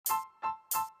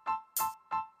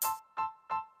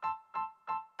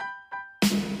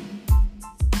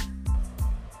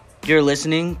You're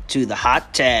listening to The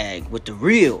Hot Tag with the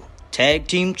real tag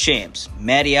team champs,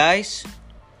 Matty Ice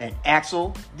and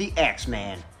Axel the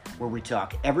Axeman, where we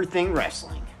talk everything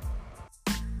wrestling.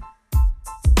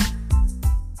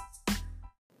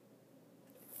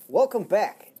 Welcome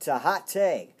back to Hot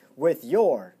Tag with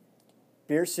your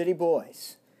Beer City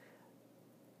Boys,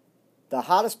 the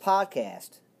hottest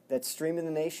podcast that's streaming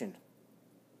the nation.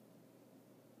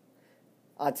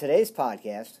 On today's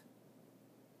podcast,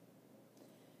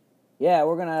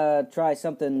 we're going to try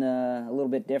something a little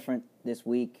bit different this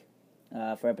week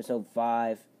for episode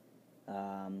 5.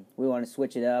 We want to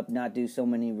switch it up, not do so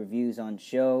many reviews on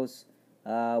shows.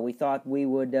 We thought we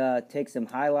would take some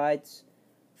highlights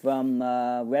from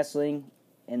wrestling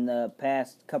in the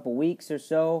past couple weeks or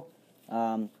so,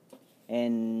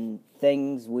 and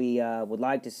things we would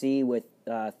like to see with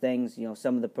things,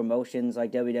 some of the promotions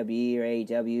like WWE or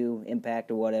AEW,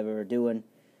 Impact or whatever are doing.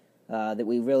 That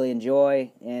we really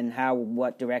enjoy, and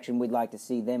what direction we'd like to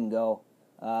see them go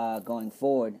going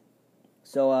forward.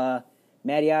 So,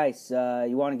 Matty Ice,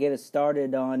 you want to get us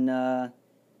started on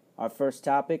our first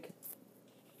topic?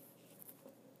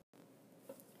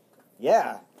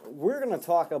 Yeah, we're going to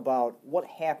talk about what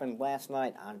happened last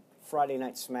night on Friday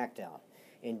Night SmackDown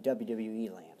in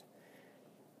WWE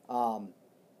land.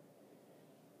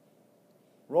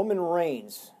 Roman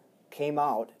Reigns came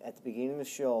out at the beginning of the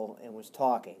show and was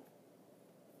talking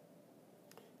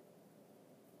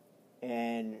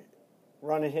and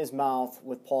running his mouth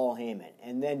with Paul Heyman.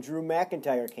 And then Drew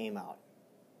McIntyre came out.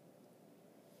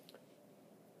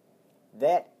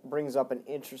 That brings up an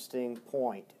interesting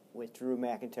point with Drew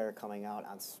McIntyre coming out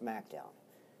on SmackDown,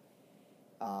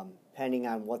 depending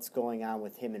on what's going on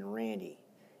with him and Randy.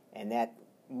 And that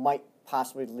might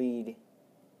possibly lead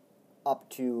up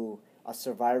to a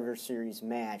Survivor Series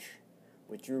match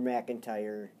with Drew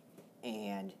McIntyre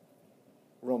and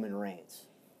Roman Reigns.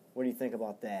 What do you think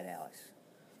about that, Alex?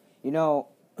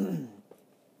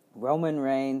 Roman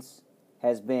Reigns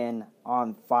has been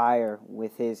on fire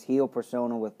with his heel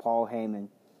persona with Paul Heyman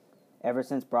ever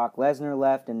since Brock Lesnar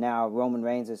left, and now Roman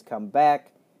Reigns has come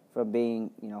back from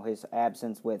being, his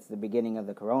absence with the beginning of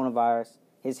the coronavirus.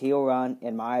 His heel run,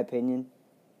 in my opinion,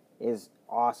 is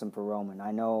awesome for Roman.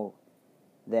 I know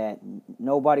that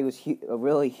nobody was a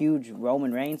really huge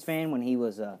Roman Reigns fan when he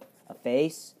was a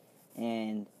face,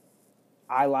 and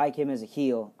I like him as a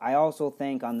heel. I also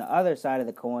think on the other side of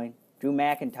the coin, Drew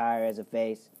McIntyre as a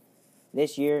face,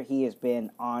 this year he has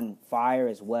been on fire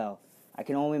as well. I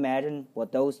can only imagine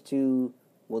what those two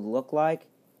would look like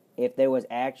if there was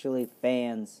actually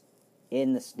fans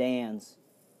in the stands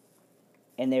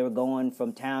and they were going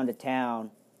from town to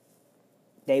town.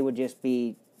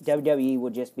 WWE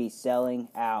would just be selling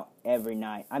out every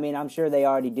night. I mean, I'm sure they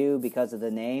already do because of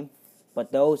the name,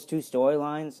 but those two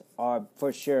storylines are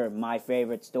for sure my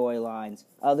favorite storylines,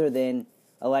 other than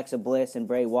Alexa Bliss and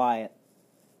Bray Wyatt.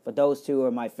 But those two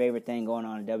are my favorite thing going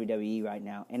on in WWE right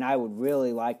now. And I would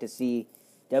really like to see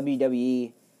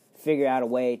WWE figure out a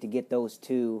way to get those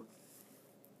two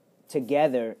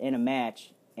together in a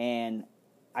match. And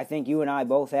I think you and I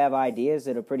both have ideas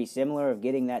that are pretty similar of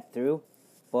getting that through.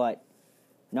 But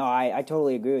no, I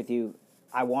totally agree with you.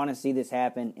 I want to see this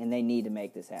happen, and they need to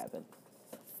make this happen.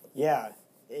 Yeah,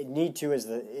 need to is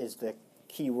the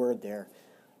key word there.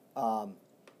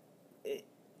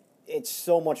 It's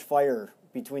so much fire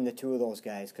between the two of those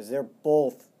guys because they're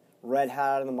both red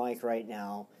hot on the mic right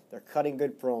now. They're cutting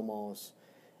good promos,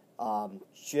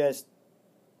 just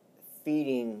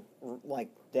feeding like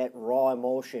that raw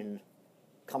emotion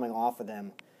coming off of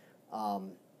them.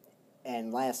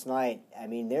 And last night, I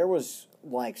mean, there was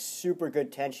like super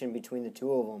good tension between the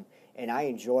two of them, and I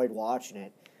enjoyed watching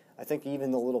it. I think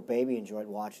even the little baby enjoyed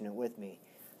watching it with me.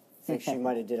 I think she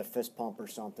might have did a fist pump or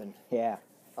something. Yeah.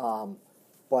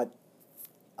 But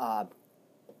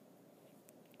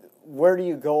where do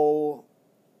you go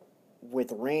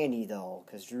with Randy, though?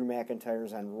 Because Drew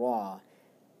McIntyre's on Raw,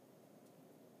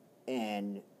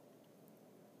 and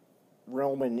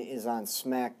Roman is on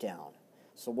SmackDown.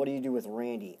 So what do you do with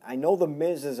Randy? I know The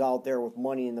Miz is out there with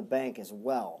Money in the Bank as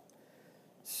well.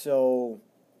 So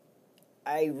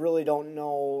I really don't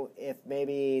know if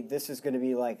maybe this is going to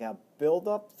be like a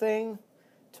build-up thing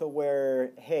to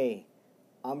where, hey,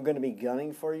 I'm going to be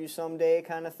gunning for you someday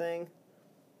kind of thing,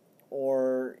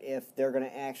 or if they're going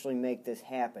to actually make this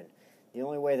happen. The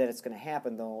only way that it's going to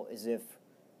happen, though, is if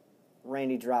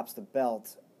Randy drops the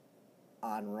belt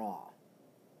on Raw.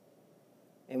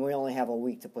 And we only have a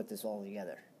week to put this all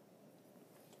together.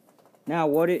 Now,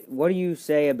 what do you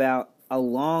say about a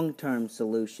long-term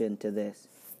solution to this?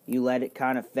 You let it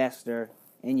kind of fester,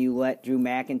 and you let Drew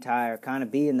McIntyre kind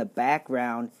of be in the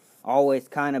background always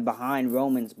kind of behind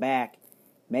Roman's back,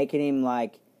 making him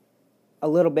like a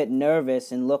little bit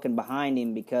nervous and looking behind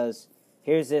him because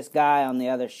here's this guy on the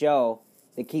other show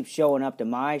that keeps showing up to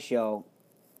my show,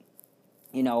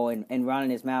 you know, and running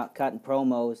his mouth, cutting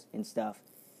promos and stuff.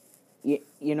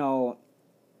 You know,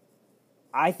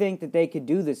 I think that they could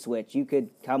do the switch. You could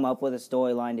come up with a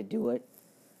storyline to do it.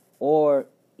 Or,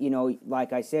 you know,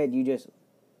 like I said, you just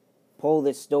pull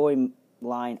this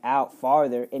storyline out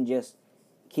farther and just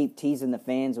keep teasing the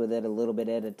fans with it a little bit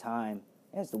at a time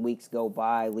as the weeks go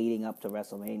by leading up to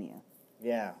WrestleMania.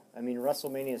 Yeah, I mean,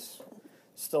 WrestleMania's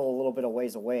still a little bit of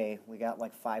ways away. We got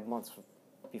like 5 months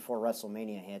before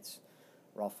WrestleMania hits,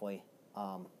 roughly.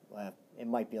 It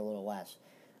might be a little less.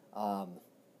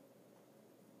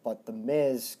 But The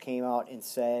Miz came out and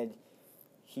said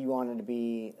he wanted to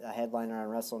be a headliner on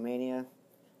WrestleMania.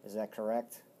 Is that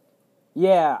correct?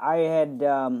 Yeah, I had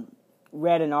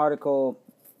read an article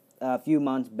a few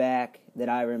months back that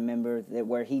I remember that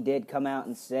where he did come out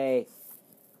and say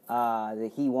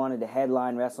that he wanted to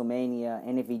headline WrestleMania,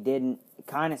 and if he didn't, it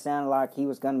kind of sounded like he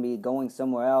was going to be going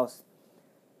somewhere else,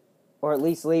 or at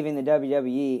least leaving the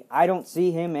WWE. I don't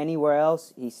see him anywhere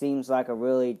else. He seems like a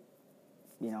really,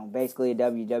 you know, basically a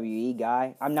WWE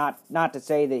guy. I'm not to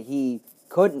say that he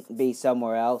couldn't be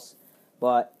somewhere else,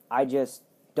 but I just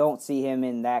don't see him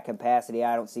in that capacity.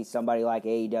 I don't see somebody like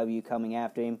AEW coming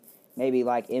after him. Maybe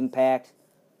like Impact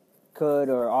could,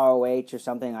 or ROH or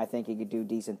something. I think he could do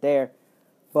decent there.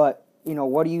 But, you know,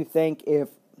 what do you think if,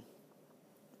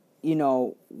 you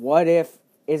know,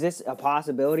 is this a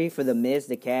possibility for The Miz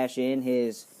to cash in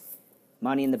his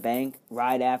Money in the Bank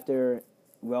right after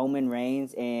Roman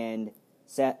Reigns and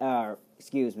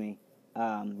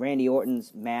Randy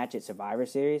Orton's match at Survivor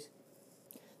Series?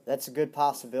 That's a good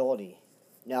possibility.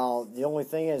 Now, the only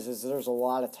thing is there's a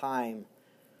lot of time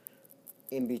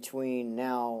in between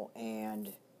now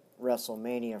and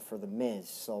WrestleMania for The Miz.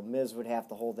 So Miz would have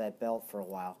to hold that belt for a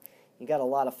while. You got a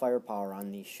lot of firepower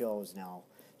on these shows now.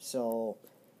 So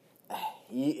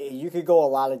you could go a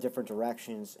lot of different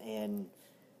directions, and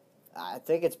I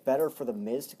think it's better for The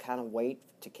Miz to kind of wait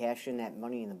to cash in that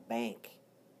Money in the Bank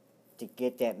to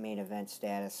get that main event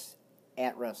status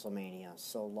at WrestleMania.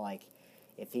 So, like,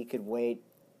 if he could wait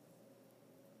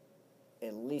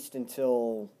at least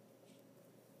until,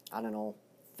 I don't know,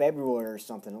 February or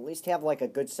something, at least have like a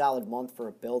good solid month for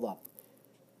a build-up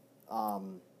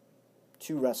to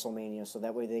WrestleMania, so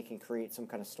that way they can create some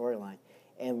kind of storyline.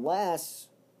 Unless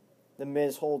The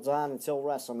Miz holds on until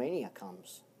WrestleMania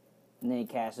comes. And then he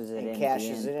cashes it in. And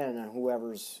cashes it in on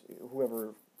whoever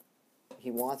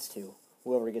he wants to,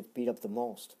 whoever gets beat up the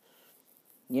most.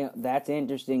 Yeah, that's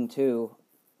interesting too.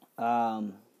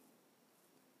 Now,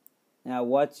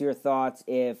 what's your thoughts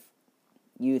if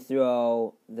you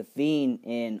throw The Fiend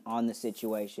in on the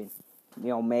situation? You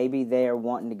know, maybe they're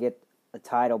wanting to get a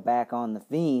title back on The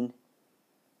Fiend,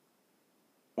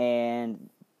 and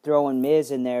throwing Miz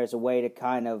in there is a way to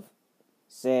kind of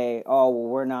say, oh, well,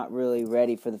 we're not really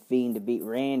ready for The Fiend to beat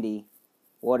Randy.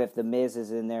 What if The Miz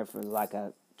is in there for like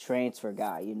a transfer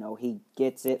guy? You know, he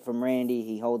gets it from Randy,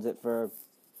 he holds it for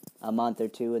a month or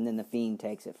two, and then The Fiend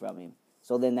takes it from him.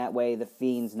 So then that way The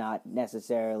Fiend's not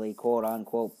necessarily,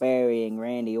 quote-unquote, burying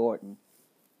Randy Orton.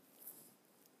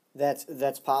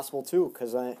 That's possible, too,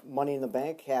 because Money in the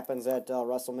Bank happens at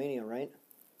WrestleMania, right?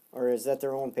 Or is that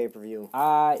their own pay-per-view?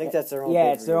 I think that's their own pay-per-view.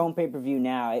 Yeah, it's their own pay-per-view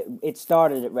now. It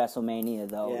started at WrestleMania,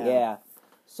 though. Yeah.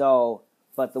 So,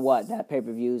 but that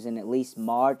pay-per-view's in at least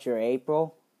March or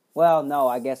April? Well, no,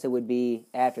 I guess it would be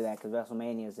after that, because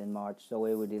WrestleMania's in March, so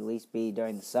it would at least be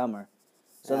during the summer.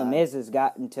 So The Miz has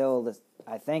got until,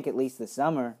 I think, at least the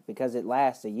summer, because it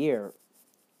lasts a year,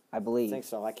 I believe. I think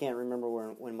so. I can't remember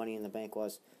when Money in the Bank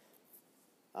was.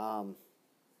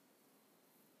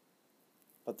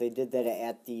 But they did that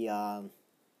at the...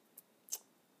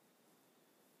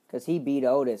 Because he beat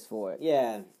Otis for it.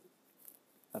 Yeah.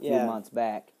 A few months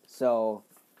back. So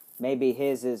maybe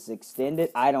his is extended.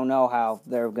 I don't know how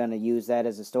they're going to use that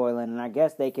as a storyline. And I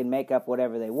guess they can make up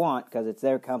whatever they want, because it's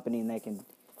their company and they can,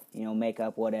 you know, make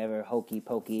up whatever hokey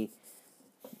pokey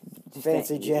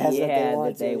fancy jazz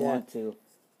that they want to.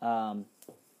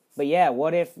 But yeah,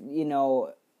 what if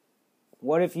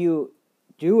you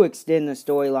do extend the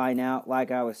storyline out,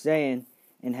 like I was saying,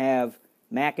 and have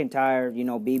McIntyre, you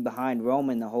know, be behind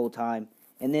Roman the whole time,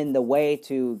 and then the way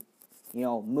to, you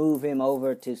know, move him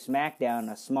over to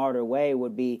SmackDown, a smarter way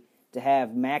would be to have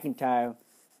McIntyre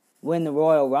win the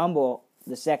Royal Rumble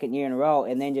the second year in a row,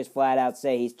 and then just flat out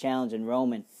say he's challenging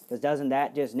Roman. Because doesn't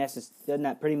that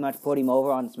pretty much put him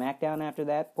over on SmackDown after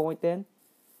that point then?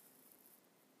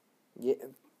 Yeah,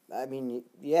 I mean,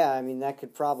 that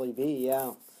could probably be,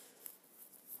 yeah.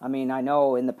 I mean, I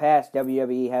know in the past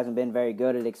WWE hasn't been very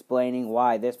good at explaining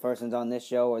why this person's on this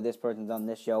show or this person's on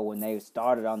this show when they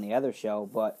started on the other show,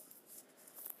 but,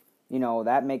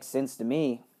 that makes sense to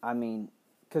me. I mean,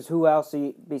 because who else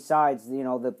besides,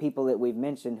 the people that we've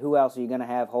mentioned, who else are you going to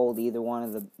have hold either one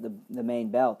of the main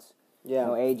belts? Yeah.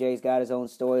 AJ's got his own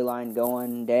storyline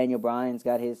going, Daniel Bryan's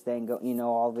got his thing going,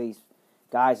 all these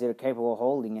guys that are capable of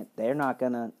holding it, they're not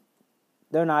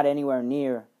anywhere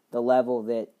near the level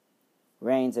that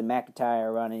Reigns and McIntyre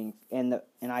are running, and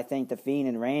I think The Fiend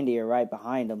and Randy are right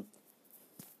behind them.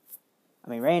 I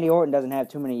mean, Randy Orton doesn't have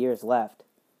too many years left,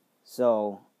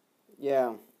 so...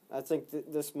 Yeah, I think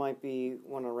this might be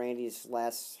one of Randy's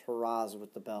last hurrahs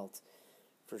with the belt,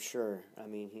 for sure. I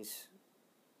mean, he's,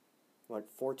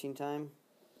 14-time?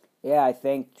 Yeah, I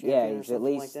think, he's at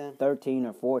like least that? 13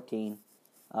 or 14.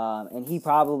 And he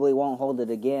probably won't hold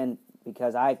it again,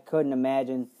 because I couldn't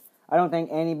imagine... I don't think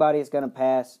anybody's going to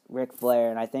pass Ric Flair,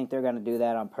 and I think they're going to do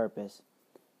that on purpose.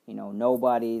 In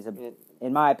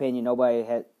my opinion, nobody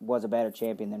was a better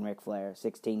champion than Ric Flair,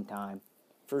 16-time.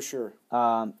 For sure.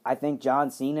 I think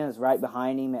John Cena is right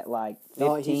behind him at 15.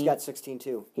 No, he's got 16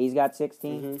 too. He's got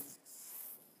 16? Mm-hmm.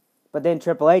 But then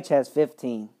Triple H has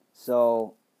 15.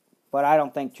 So, but I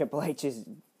don't think Triple H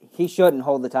he shouldn't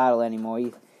hold the title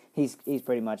anymore. He's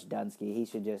pretty much Dunsky. He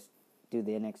should just do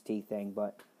the NXT thing,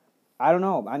 but... I don't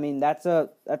know. I mean, that's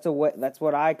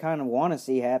what I kind of want to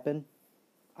see happen.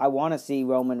 I want to see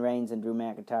Roman Reigns and Drew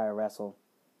McIntyre wrestle.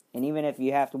 And even if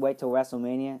you have to wait till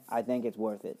WrestleMania, I think it's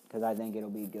worth it because I think it'll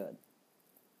be good.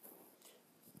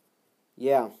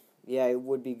 Yeah, it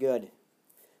would be good. It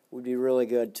would be really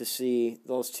good to see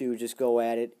those two just go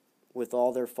at it with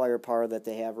all their firepower that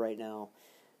they have right now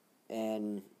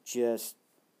and just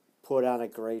put on a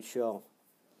great show.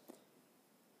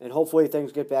 And hopefully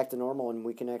things get back to normal and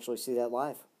we can actually see that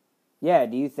live. Yeah,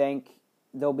 do you think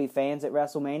there'll be fans at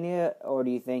WrestleMania, or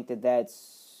do you think that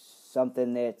that's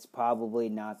something that's probably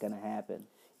not going to happen?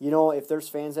 If there's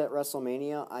fans at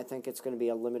WrestleMania, I think it's going to be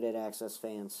a limited access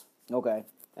fans. Okay.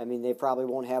 I mean, they probably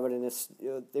won't have it in this.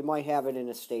 They might have it in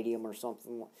a stadium or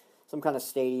something, some kind of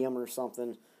stadium or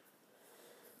something,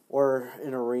 or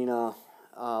an arena.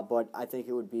 But I think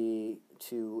it would be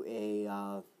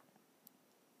to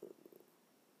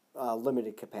a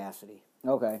limited capacity.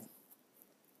 Okay.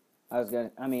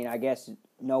 I guess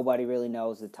nobody really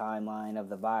knows the timeline of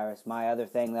the virus. My other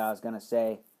thing that I was going to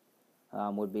say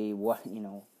would be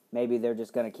maybe they're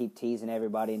just going to keep teasing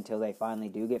everybody until they finally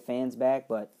do get fans back,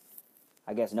 but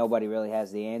I guess nobody really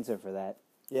has the answer for that.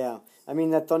 Yeah. I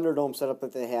mean, that Thunderdome setup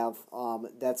that they have,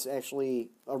 that's actually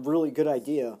a really good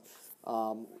idea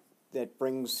that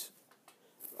brings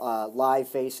live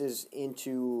faces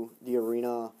into the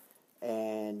arena,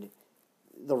 and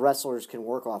the wrestlers can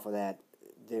work off of that.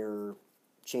 Their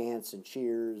chants and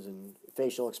cheers and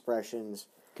facial expressions.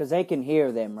 Because they can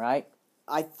hear them, right?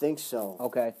 I think so.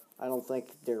 Okay. I don't think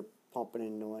they're pumping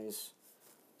in noise.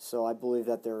 So I believe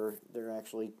that they're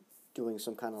actually doing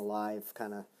some kind of live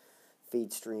kind of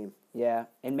feed stream. Yeah,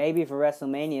 and maybe for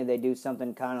WrestleMania they do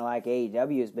something kind of like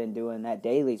AEW has been doing at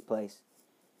Daly's place.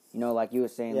 Like you were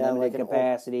saying, limited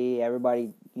capacity.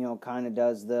 Everybody, kind of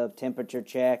does the temperature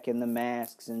check and the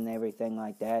masks and everything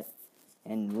like that.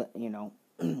 And,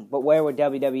 but where would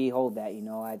WWE hold that?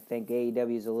 I think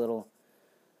AEW is a little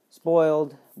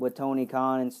spoiled with Tony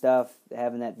Khan and stuff,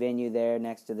 having that venue there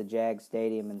next to the Jag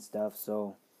Stadium and stuff,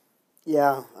 so.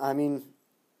 Yeah, I mean,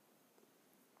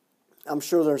 I'm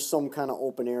sure there's some kind of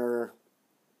open air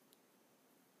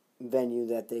venue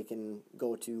that they can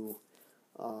go to.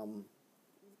 I'm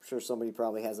sure somebody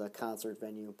probably has a concert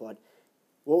venue, but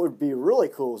what would be really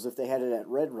cool is if they had it at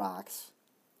Red Rocks.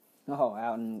 Oh,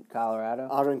 out in Colorado?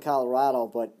 Out in Colorado,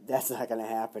 but that's not going to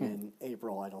happen in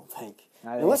April, I don't think.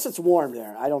 Unless it's warm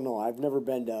there. I don't know. I've never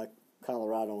been to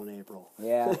Colorado in April.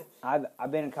 Yeah,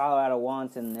 I've been in Colorado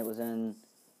once, and it was in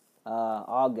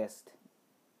August,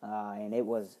 and it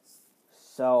was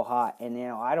so hot. And,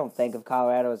 I don't think of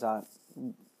Colorado as a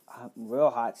real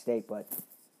hot state, but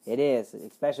it is,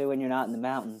 especially when you're not in the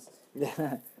mountains.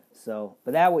 So,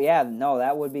 but that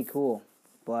would be cool.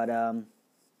 But,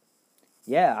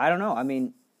 yeah, I don't know. I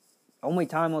mean, only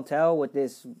time will tell with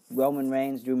this Roman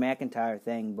Reigns, Drew McIntyre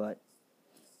thing, but,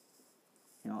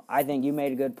 I think you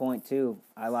made a good point, too.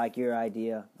 I like your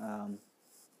idea.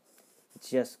 It's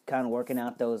just kind of working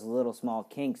out those little small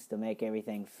kinks to make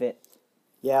everything fit.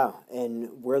 Yeah,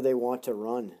 and where they want to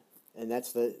run. And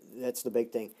that's the big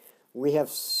thing. We have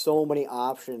so many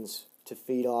options to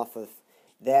feed off of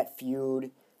that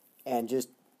feud and just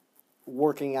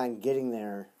working on getting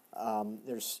there.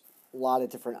 There's a lot of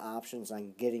different options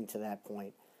on getting to that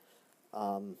point.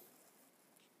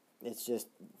 It's just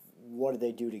what did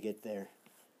they do to get there?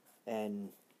 And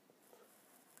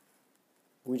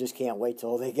we just can't wait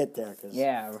till they get there because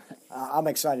Yeah. I'm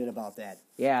excited about that.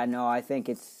 Yeah, no, I think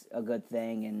it's a good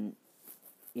thing, and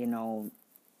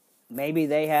maybe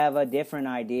they have a different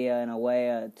idea in a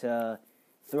way to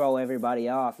throw everybody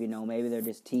off. Maybe they're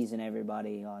just teasing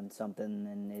everybody on something,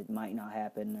 and it might not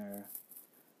happen or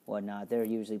whatnot. They're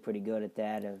usually pretty good at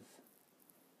that, of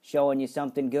showing you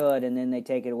something good, and then they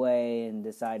take it away and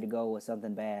decide to go with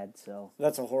something bad. So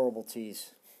That's a horrible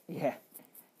tease. yeah.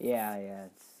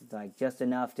 It's like just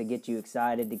enough to get you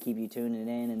excited to keep you tuning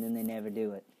in, and then they never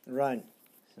do it. Right.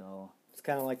 So It's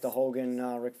kind of like the Hogan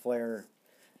Ric Flair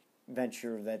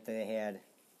venture that they had.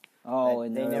 oh, That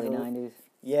in the they early never- 90s.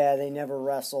 Yeah, they never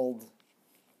wrestled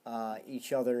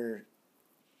each other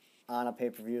on a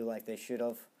pay-per-view like they should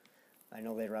have. I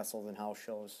know they wrestled in house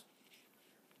shows,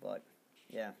 but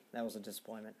yeah, that was a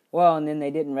disappointment. Well, and then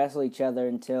they didn't wrestle each other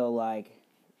until like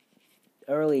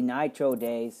early Nitro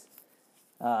days,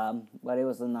 but it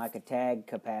was in like a tag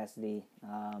capacity,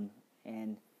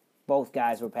 and both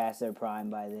guys were past their prime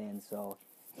by then, so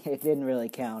it didn't really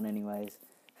count anyways.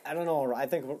 I don't know. I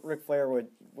think Ric Flair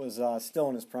was still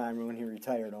in his prime when he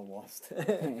retired almost.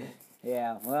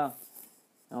 Yeah, well,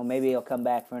 maybe he'll come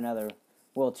back for another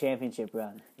World Championship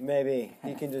run. Maybe.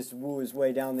 He can just woo his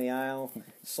way down the aisle,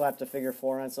 slap the figure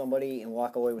four on somebody, and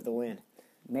walk away with the win.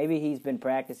 Maybe he's been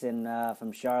practicing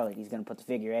from Charlotte. He's going to put the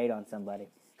figure 8 on somebody.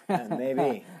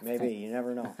 Maybe. You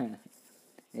never know.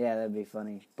 Yeah, that'd be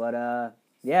funny. But,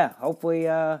 yeah, hopefully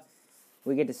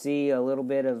we get to see a little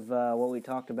bit of what we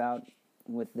talked about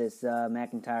with this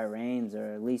McIntyre Reigns,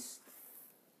 or at least...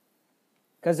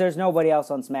 Because there's nobody else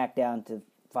on SmackDown to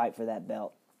fight for that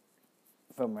belt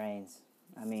from Reigns.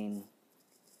 I mean,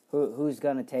 who's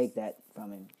going to take that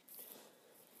from him?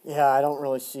 Yeah, I don't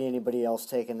really see anybody else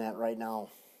taking that right now.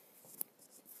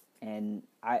 And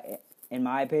in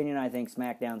my opinion, I think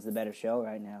SmackDown's the better show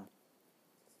right now.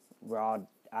 Raw,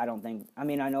 I don't think... I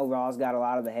mean, I know Raw's got a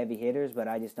lot of the heavy hitters, but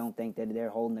I just don't think that they're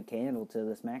holding the candle to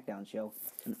the SmackDown show.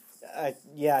 I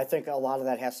think a lot of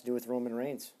that has to do with Roman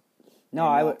Reigns. No,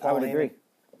 And, I would Paul agree. Heyman.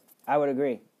 I would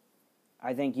agree.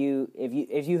 I think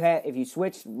if you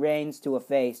switch Reigns to a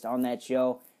face on that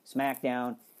show,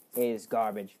 SmackDown is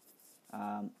garbage.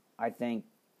 I think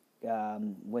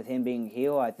with him being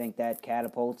heel, I think that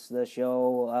catapults the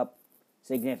show up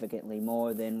significantly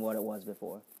more than what it was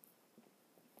before.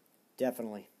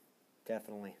 Definitely.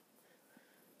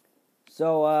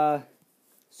 So,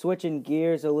 switching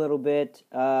gears a little bit,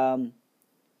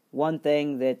 one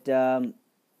thing that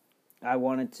I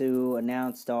wanted to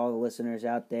announce to all the listeners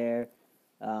out there.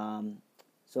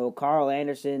 So Carl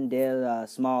Anderson did a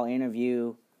small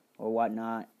interview or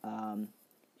whatnot,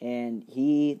 and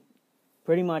he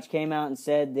pretty much came out and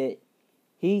said that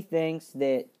he thinks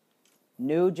that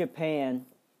New Japan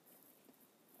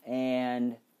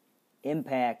and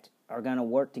Impact are going to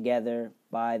work together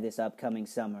by this upcoming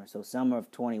summer, so summer of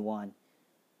 21.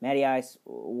 Matty Ice,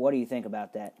 what do you think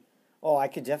about that? Oh, I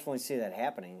could definitely see that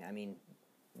happening. I mean,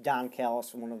 Don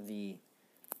Callis, one of the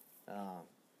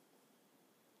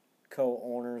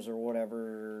co-owners or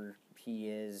whatever he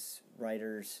is,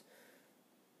 writers.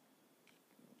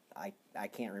 I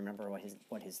can't remember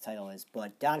what his title is,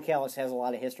 but Don Callis has a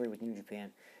lot of history with New Japan.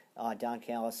 Don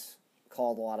Callis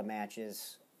called a lot of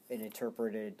matches and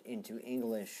interpreted into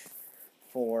English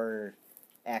for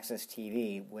Access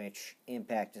TV, which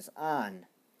Impact is on.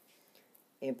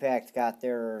 Impact got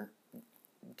their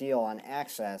deal on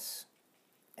Access,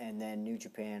 and then New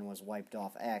Japan was wiped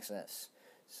off Access.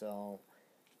 So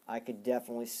I could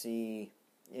definitely see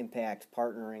Impact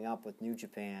partnering up with New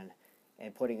Japan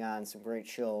and putting on some great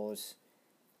shows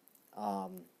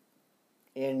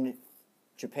in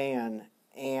Japan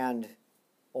and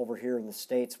over here in the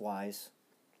States wise.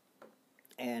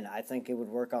 And I think it would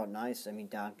work out nice. I mean,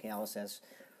 Don Callis has,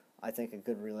 I think, a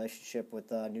good relationship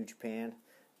with New Japan.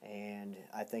 And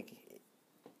I think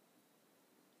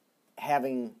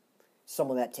having some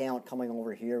of that talent coming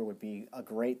over here would be a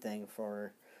great thing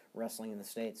for wrestling in the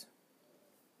States.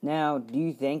 Now, do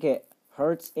you think it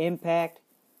hurts Impact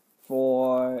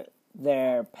for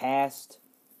their past,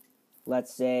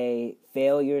 let's say,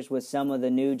 failures with some of the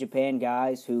New Japan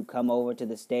guys who come over to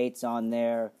the States on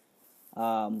their,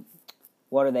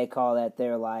 what do they call that?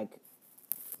 They're like,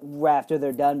 after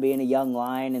they're done being a young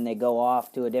lion and they go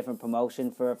off to a different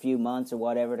promotion for a few months or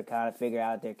whatever to kind of figure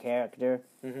out their character.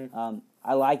 Mm-hmm.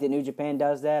 I like that New Japan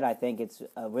does that. I think it's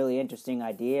a really interesting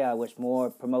idea. I wish more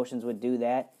promotions would do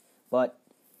that. But,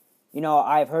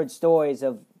 I've heard stories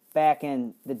of back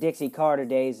in the Dixie Carter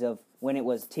days of when it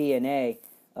was TNA,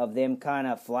 of them kind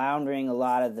of floundering a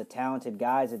lot of the talented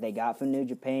guys that they got from New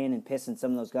Japan and pissing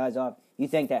some of those guys off. You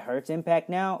think that hurts Impact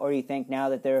now, or you think now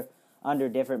that they're under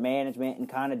different management and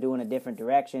kind of doing a different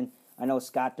direction? I know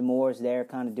Scott D'Amore's there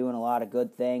kind of doing a lot of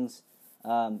good things.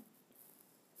 Do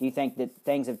you think that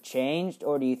things have changed,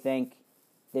 or do you think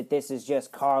that this is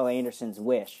just Carl Anderson's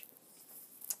wish?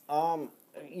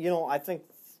 I think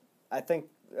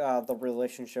the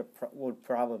relationship would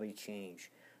probably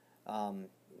change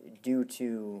due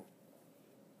to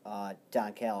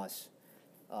Don Callis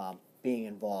being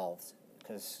involved,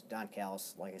 because Don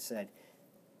Callis, like I said,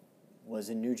 was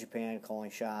in New Japan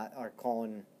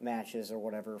calling matches or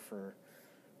whatever for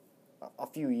a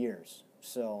few years.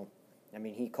 So, I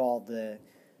mean, he called the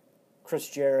Chris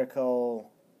Jericho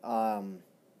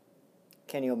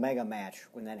Kenny Omega match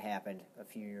when that happened a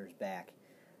few years back,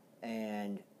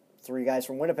 and 3 guys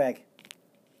from Winnipeg,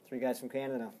 3 guys from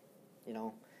Canada.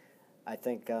 I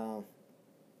think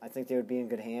they would be in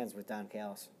good hands with Don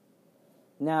Callis.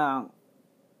 Now,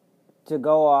 to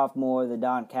go off more of the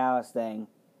Don Callis thing,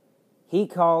 he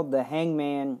called the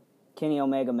Hangman Kenny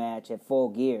Omega match at Full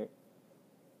Gear.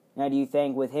 Now, do you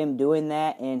think with him doing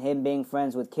that and him being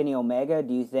friends with Kenny Omega,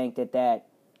 do you think that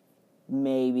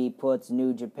maybe puts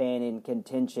New Japan in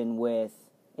contention with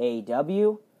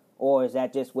AEW? Or is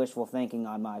that just wishful thinking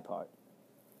on my part?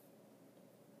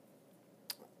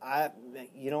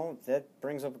 That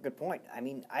brings up a good point. I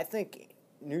mean, I think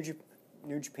New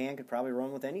Japan could probably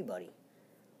run with anybody.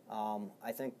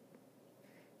 I think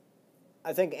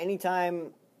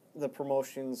anytime the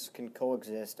promotions can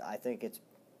coexist, I think it's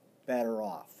better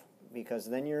off, because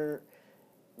then you're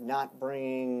not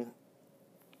bringing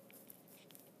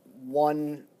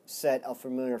one set of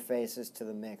familiar faces to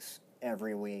the mix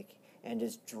every week and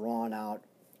just drawn out,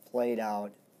 played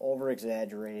out,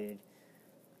 over-exaggerated.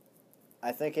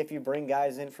 I think if you bring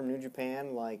guys in from New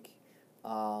Japan like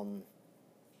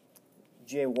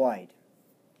Jay White,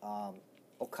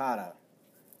 Okada,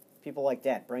 people like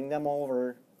that, bring them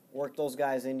over, work those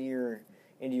guys into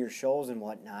your shows and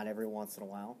whatnot every once in a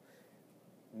while.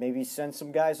 Maybe send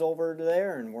some guys over to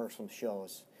there and work some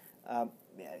shows.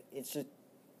 It's just,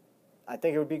 I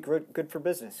think it would be good for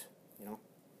business,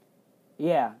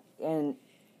 Yeah, and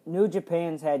New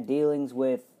Japan's had dealings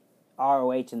with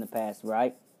ROH in the past,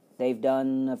 right? They've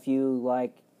done a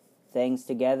few, things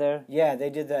together. Yeah, they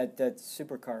did that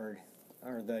super card,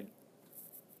 or the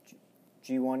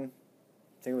G1.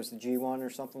 I think it was the G1 or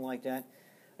something like that.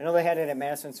 I know they had it at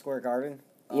Madison Square Garden.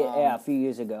 Yeah, a few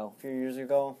years ago. A few years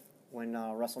ago when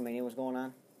WrestleMania was going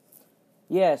on.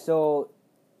 Yeah, so,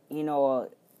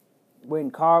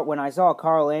 when I saw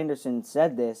Carl Anderson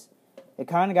said this, it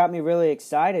kind of got me really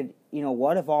excited.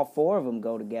 What if all 4 of them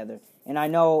go together? And I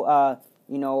know,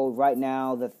 right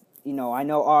now, I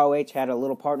know ROH had a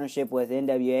little partnership with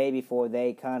NWA before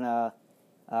they kind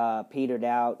of petered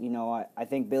out. I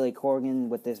think Billy Corgan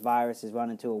with this virus is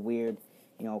running into a weird,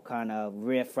 kind of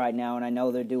riff right now. And I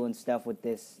know they're doing stuff with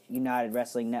this United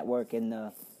Wrestling Network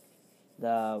and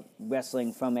the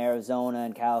wrestling from Arizona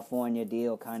and California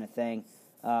deal kind of thing.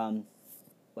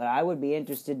 But I would be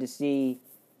interested to see,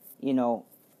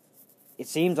 it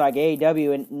seems like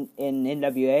AEW and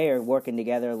NWA are working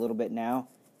together a little bit now.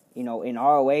 And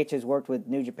ROH has worked with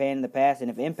New Japan in the past, and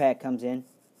if Impact comes in,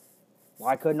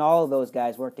 why couldn't all of those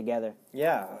guys work together?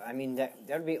 Yeah, I mean, that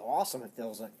would be awesome if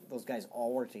those guys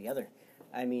all worked together.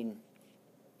 I mean,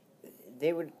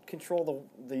 they would control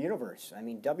the universe. I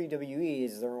mean, WWE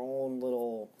is their own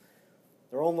little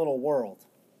world,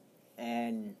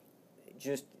 and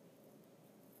just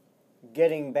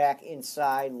getting back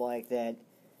inside like that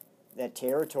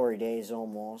territory days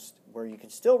almost, where you can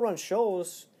still run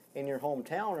shows in your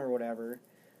hometown or whatever,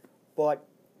 but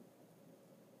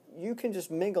you can just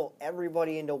mingle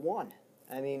everybody into one.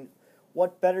 I mean,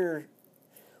 what better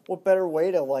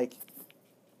way to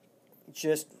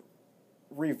just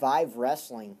revive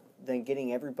wrestling than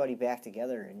getting everybody back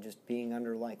together and just being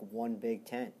under one big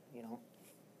tent,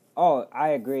 Oh, I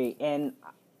agree. And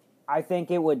I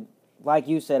think it would, like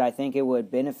you said, I think it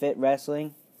would benefit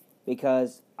wrestling,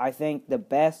 because I think the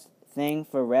best thing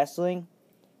for wrestling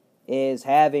is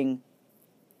having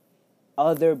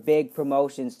other big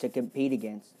promotions to compete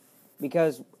against.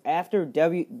 Because after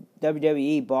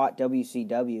WWE bought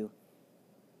WCW,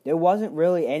 there wasn't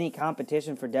really any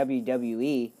competition for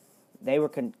WWE. They were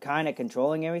kind of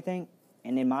controlling everything,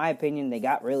 and in my opinion, they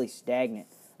got really stagnant.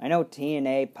 I know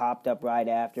TNA popped up right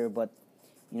after, but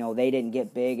they didn't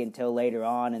get big until later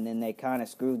on, and then they kind of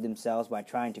screwed themselves by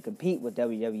trying to compete with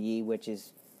WWE, which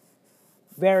is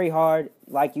very hard.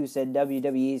 Like you said,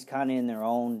 WWE is kind of in their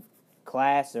own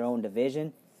class, their own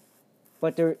division.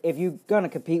 But if you're going to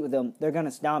compete with them, they're going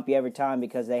to stomp you every time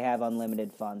because they have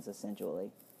unlimited funds,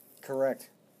 essentially. Correct.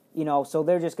 So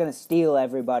they're just going to steal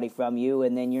everybody from you,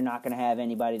 and then you're not going to have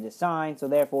anybody to sign, so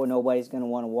therefore nobody's going to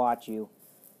want to watch you.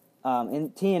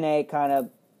 And TNA kind of,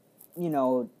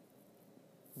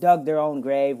 dug their own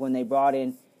grave when they brought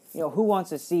in, who wants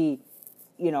to see,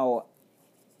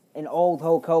 an old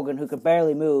Hulk Hogan who could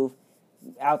barely move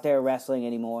out there wrestling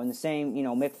anymore. And the same,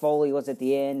 Mick Foley was at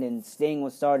the end, and Sting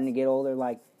was starting to get older.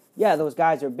 Like, yeah, those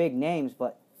guys are big names,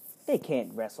 but they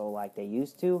can't wrestle like they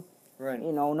used to. Right.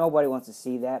 Nobody wants to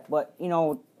see that. But,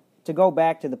 to go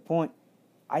back to the point,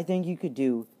 I think you could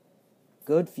do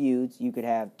good feuds. You could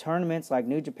have tournaments like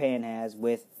New Japan has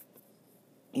with,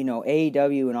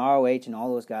 AEW and ROH and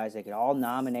all those guys. They could all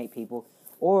nominate people.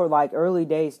 Or like early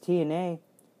days TNA,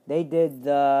 they did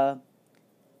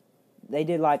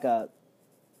like a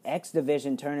X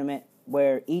Division tournament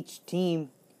where each team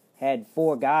had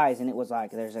 4 guys, and it was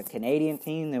like there's a Canadian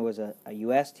team, there was a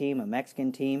U.S. team, a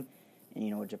Mexican team,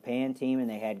 and a Japan team, and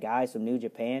they had guys from New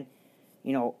Japan.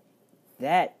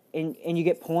 That and you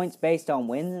get points based on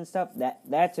wins and stuff.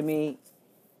 That to me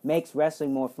makes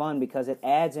wrestling more fun because it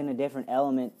adds in a different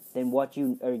element than what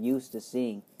you are used to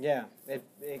seeing. Yeah,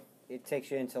 it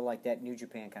takes you into like that New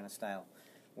Japan kind of style,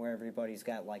 where everybody's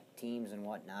got like teams and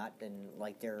whatnot, and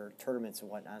like their tournaments and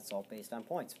whatnot. It's all based on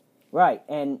points. Right,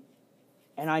 and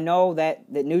I know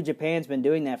that New Japan's been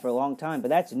doing that for a long time, but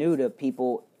that's new to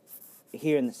people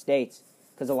here in the States,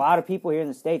 because a lot of people here in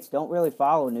the States don't really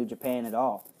follow New Japan at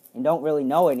all and don't really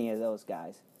know any of those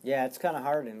guys. Yeah, it's kind of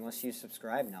hard unless you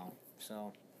subscribe now.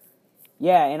 So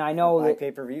yeah, and I know buy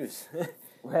pay-per-views.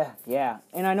 Yeah,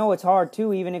 and I know it's hard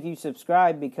too, even if you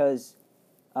subscribe, because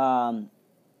I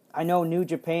know New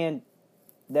Japan,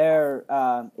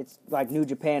 it's like New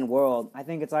Japan World. I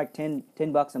think it's like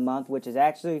 $10 a month, which is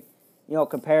actually,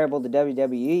 comparable to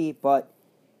WWE, but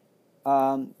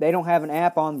they don't have an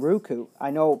app on Roku.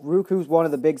 I know Roku's one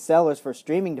of the big sellers for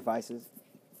streaming devices.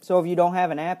 So if you don't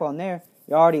have an app on there,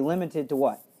 you're already limited to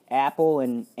what? Apple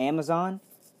and Amazon?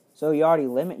 So you already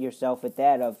limit yourself at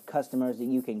that of customers that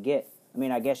you can get. I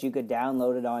mean, I guess you could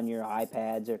download it on your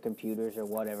iPads or computers or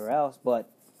whatever else, but,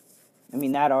 I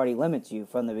mean, that already limits you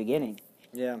from the beginning.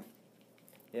 Yeah.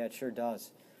 Yeah, it sure does.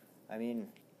 I mean,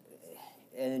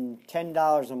 and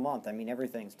 $10 a month, I mean,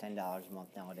 everything's $10 a month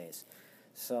nowadays.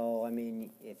 So, I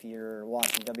mean, if you're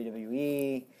watching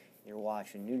WWE, you're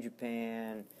watching New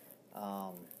Japan,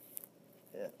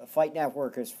 Fight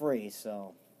Network is free,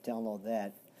 so download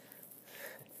that.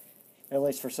 At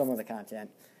least for some of the content.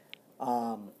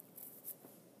 I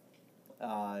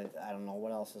don't know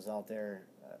what else is out there.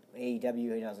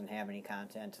 AEW doesn't have any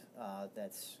content.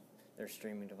 That's their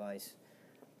streaming device.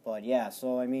 But yeah,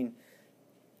 so I mean,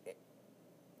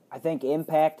 I think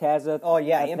Impact has a. Oh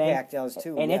yeah, Impact does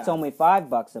too. And it's only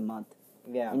 $5 a month.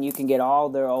 Yeah. And you can get all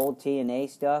their old TNA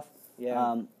stuff.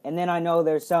 Yeah. And then I know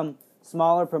there's some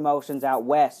smaller promotions out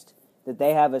west that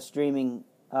they have a streaming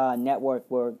network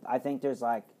where I think there's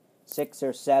like 6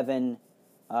 or 7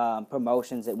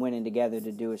 promotions that went in together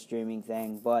to do a streaming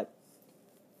thing. But,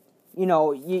 you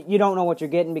don't know what you're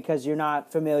getting because you're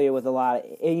not familiar with a lot of...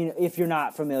 If you're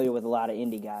not familiar with a lot of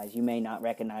indie guys, you may not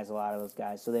recognize a lot of those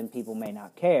guys, so then people may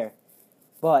not care.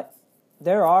 But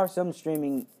there are some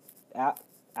streaming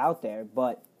out there,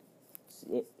 but,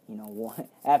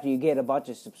 after you get a bunch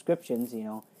of subscriptions,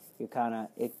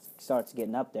 it starts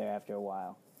getting up there after a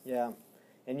while. Yeah.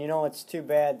 And it's too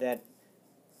bad that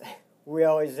we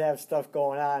always have stuff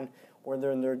going on when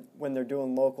they're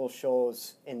doing local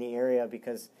shows in the area,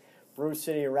 because Brew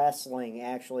City Wrestling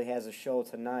actually has a show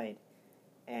tonight,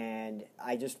 and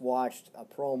I just watched a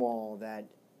promo that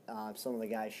some of the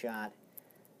guys shot,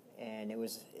 and it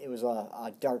was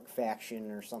a dark faction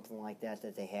or something like that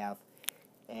they have,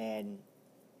 and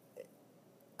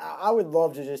I would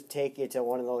love to just take you to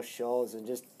one of those shows and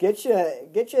just get you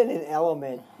in an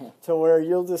element to where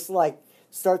you'll just like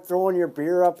start throwing your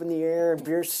beer up in the air and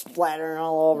beer splattering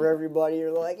all over everybody.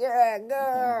 You're like, yeah,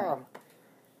 go!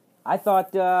 I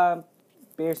thought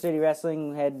Beer City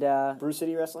Wrestling had... Brew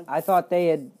City Wrestling? I thought they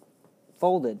had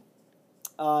folded.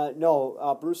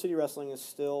 No, Brew City Wrestling is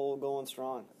still going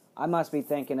strong. I must be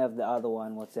thinking of the other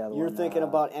one. What's the other one? You're thinking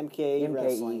about MKE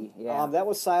Wrestling. Yeah. That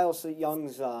was Silas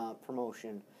Young's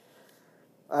promotion.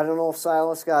 I don't know if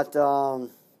Silas got...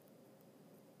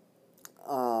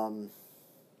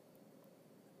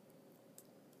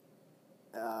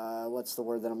 what's the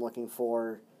word that I'm looking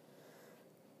for?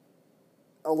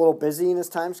 A little busy in his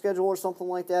time schedule or something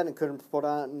like that, and couldn't put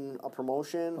on a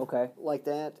promotion like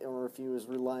that, or if he was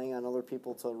relying on other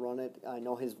people to run it. I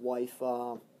know his wife,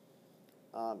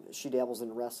 she dabbles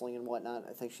in wrestling and whatnot.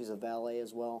 I think she's a valet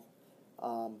as well.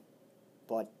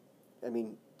 But, I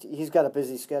mean, he's got a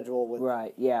busy schedule with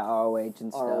Right, yeah, ROH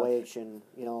and stuff. ROH and,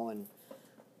 and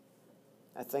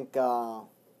I think, I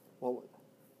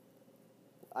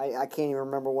can't even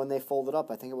remember when they folded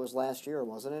up. I think it was last year,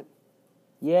 wasn't it?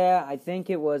 Yeah, I think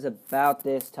it was about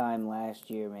this time last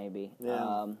year, maybe.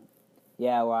 Yeah.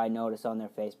 Well, I noticed on their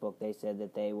Facebook they said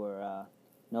that they were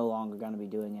no longer going to be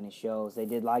doing any shows. They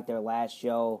did like their last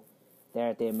show there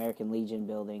at the American Legion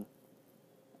building,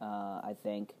 I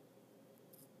think.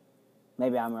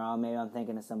 Maybe I'm wrong. Maybe I'm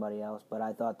thinking of somebody else, but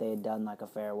I thought they had done like a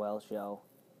farewell show.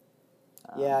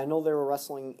 Yeah, I know they were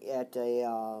wrestling at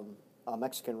a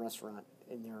Mexican restaurant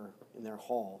in their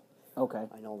hall. Okay.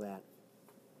 I know that.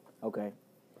 Okay.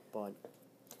 But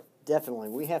definitely,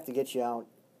 we have to get you out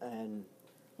and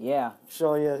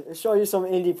show you some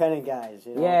independent guys.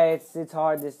 Yeah, it's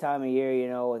hard this time of year,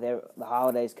 with the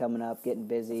holidays coming up, getting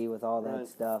busy with all that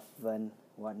stuff and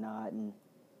whatnot. And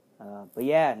but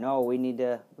yeah, no, we need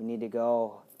to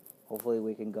go. Hopefully,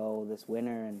 we can go this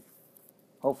winter, and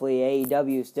hopefully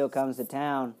AEW still comes to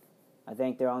town. I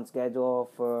think they're on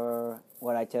schedule for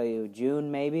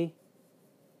June maybe.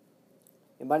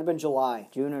 It might have been July.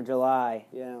 June or July.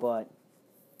 Yeah. But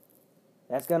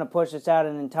that's going to push us out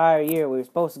an entire year. We were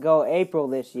supposed to go April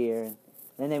this year, and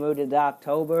then they moved it to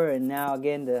October, and now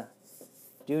again to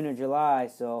June or July.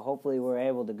 So hopefully we're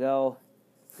able to go.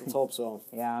 Let's hope so.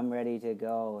 Yeah, I'm ready to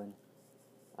go. And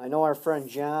I know our friend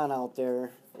John out there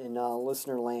in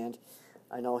listener land.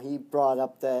 I know he brought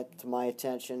up that to my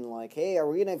attention, like, hey, are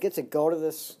we going to get to go to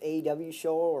this AEW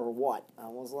show or what? I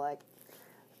was like,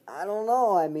 I don't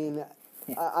know. I mean,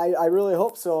 I really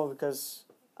hope so because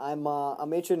I'm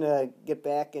itching to get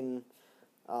back and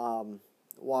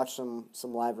watch some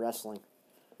live wrestling.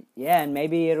 Yeah, and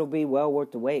maybe it'll be well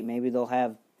worth the wait. Maybe they'll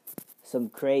have some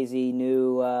crazy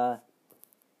new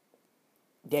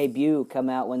debut come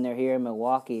out when they're here in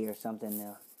Milwaukee or something.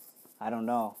 I don't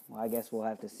know. I guess we'll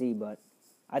have to see, but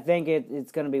I think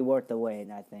it's going to be worth the wait.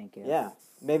 I think. Yeah,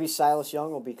 maybe Silas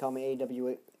Young will become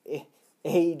AEW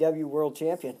World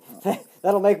Champion.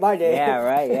 That'll make my day. Yeah,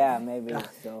 right. Yeah, maybe.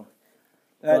 So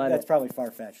that's probably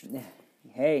far-fetched.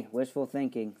 Hey, wishful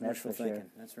thinking. That's wishful for sure. Thinking.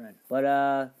 That's right.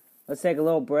 But let's take a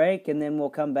little break, and then we'll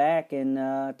come back and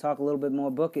talk a little bit more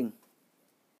booking.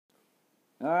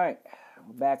 All right,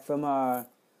 we're back from our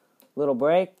little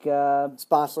break.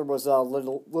 Sponsor was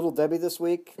Little Debbie this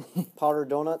week. Powder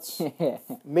donuts,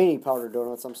 mini powder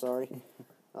donuts. I'm sorry.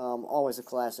 Always a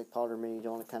classic powder mini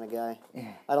donut kind of guy.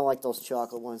 I don't like those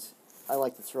chocolate ones. I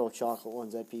like to throw chocolate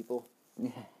ones at people.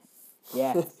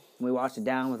 Yeah, we wash it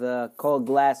down with a cold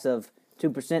glass of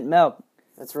 2% milk.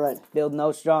 That's right. Build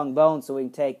no strong bones so we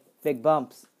can take big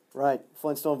bumps. Right.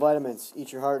 Flintstone vitamins.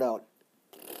 Eat your heart out.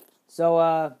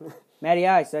 So, Matty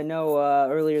Ice, I know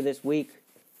earlier this week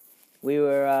we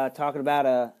were talking about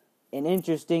an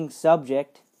interesting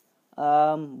subject.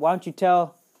 Why don't you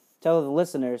tell the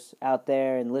listeners out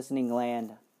there in listening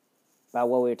land about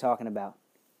what we were talking about?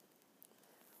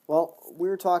 Well, we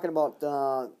were talking about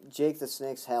Jake the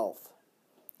Snake's health.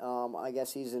 I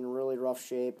guess he's in really rough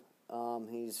shape.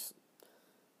 He's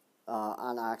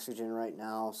on oxygen right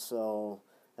now, so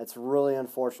that's really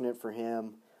unfortunate for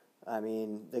him. I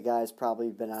mean, the guy's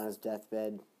probably been on his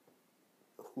deathbed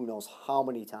who knows how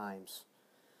many times.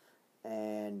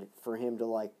 And for him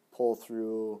to, pull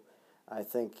through, I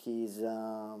think he's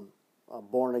a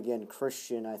born-again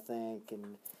Christian, I think,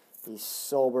 and he's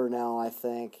sober now, I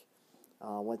think.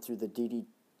 Went through the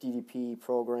DDP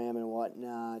program and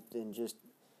whatnot, and just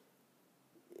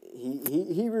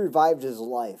he revived his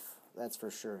life, that's for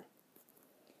sure.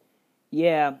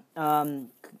 Yeah,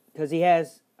 because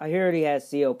I heard he has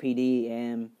COPD,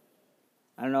 and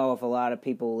I don't know if a lot of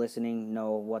people listening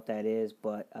know what that is,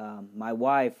 but my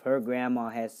wife, her grandma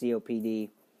has COPD,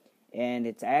 and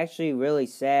it's actually really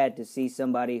sad to see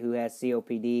somebody who has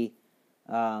COPD.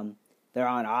 They're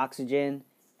on oxygen.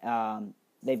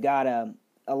 They've got a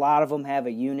lot of them have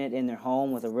a unit in their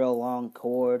home with a real long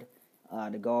cord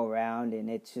to go around, and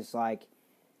it's just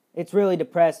it's really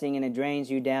depressing, and it drains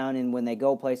you down, and when they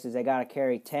go places, they got to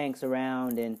carry tanks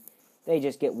around, and they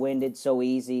just get winded so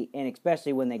easy, and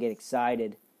especially when they get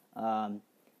excited.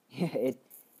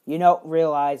 You don't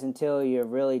realize until you're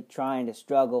really trying to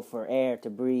struggle for air to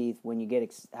breathe when you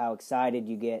get how excited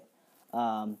you get.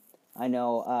 I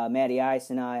know Matty Ice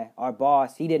and our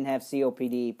boss, he didn't have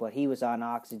COPD, but he was on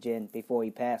oxygen before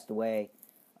he passed away.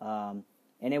 And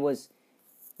it was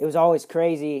always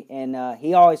crazy, and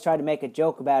he always tried to make a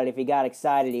joke about it. If he got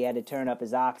excited, he had to turn up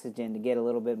his oxygen to get a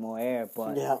little bit more air.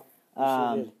 But yeah,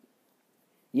 sure did.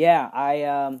 Yeah,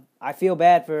 I feel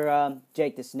bad for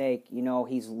Jake the Snake. You know,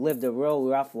 he's lived a real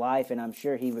rough life, and I'm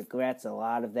sure he regrets a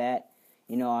lot of that.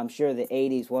 I'm sure the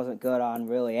 80s wasn't good on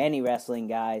really any wrestling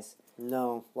guys.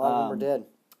 No, a lot of them were dead.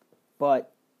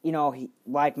 But,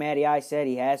 like Matty I said,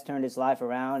 he has turned his life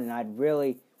around, and I'd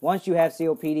really, once you have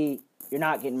COPD, you're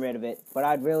not getting rid of it. But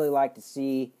I'd really like to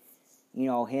see,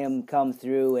 him come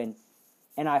through,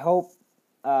 and I hope,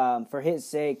 for his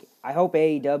sake, I hope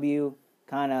AEW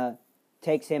kind of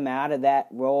takes him out of that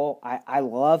role. I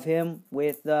love him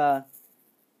with the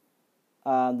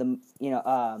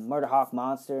Murder Hawk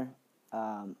Monster,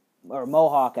 or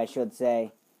Mohawk, I should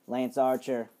say, Lance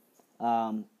Archer.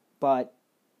 And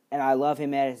I love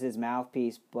him as his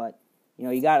mouthpiece, but,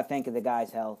 you got to think of the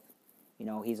guy's health.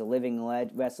 He's a living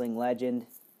wrestling legend.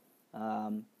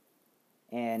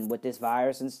 And with this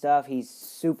virus and stuff, he's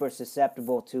super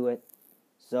susceptible to it.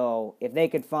 So if they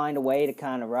could find a way to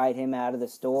kind of write him out of the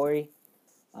story,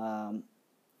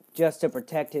 just to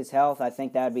protect his health, I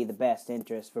think that would be the best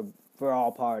interest for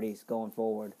all parties going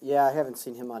forward. Yeah, I haven't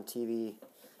seen him on TV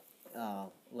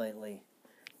lately.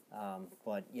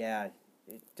 But yeah,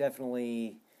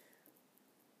 definitely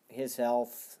his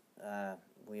health.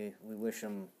 We wish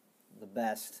him the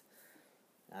best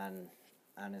on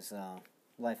his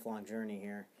lifelong journey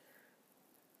here.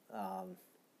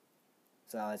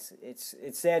 So it's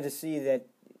sad to see that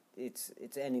it's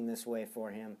ending this way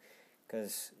for him,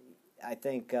 because I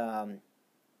think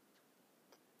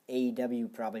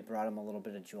AEW probably brought him a little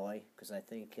bit of joy, because I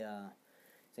think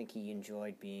he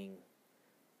enjoyed being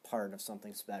part of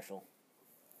something special.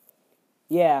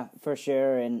 Yeah, for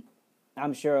sure, and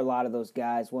I'm sure a lot of those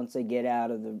guys, once they get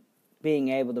out of the being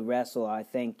able to wrestle, I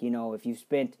think, if you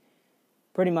spent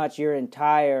pretty much your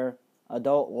entire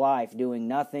adult life doing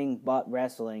nothing but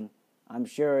wrestling, I'm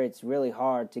sure it's really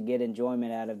hard to get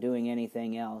enjoyment out of doing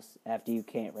anything else after you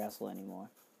can't wrestle anymore.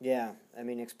 Yeah, I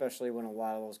mean, especially when a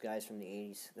lot of those guys from the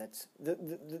 80s,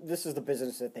 this is the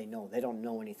business that they know. They don't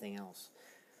know anything else.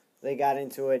 They got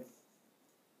into it.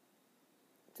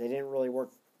 They didn't really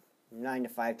work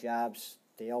 9-to-5 jobs.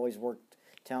 They always worked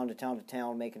town to town to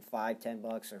town, making $5-10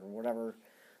 or whatever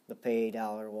the pay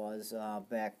dollar was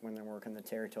back when they were working the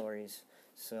territories.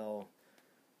 So,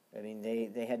 I mean,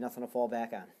 they had nothing to fall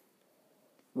back on.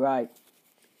 Right.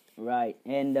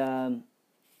 And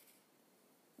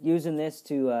using this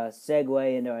to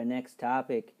segue into our next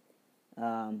topic,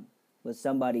 was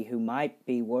somebody who might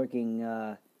be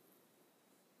working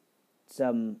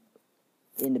some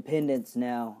independence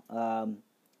now.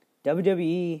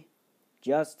 WWE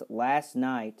just last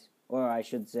night, or I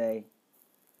should say,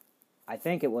 I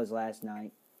think it was last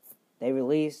night, they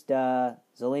released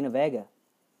Zelina Vega.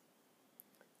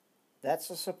 That's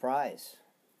a surprise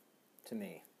to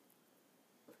me.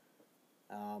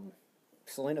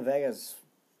 Zelina Vega's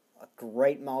a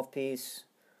great mouthpiece.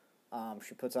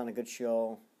 She puts on a good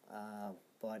show,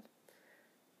 but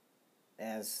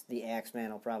as the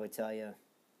Axeman will probably tell you,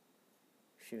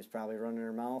 she was probably running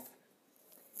her mouth.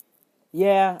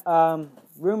 Yeah,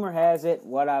 rumor has it,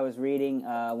 what I was reading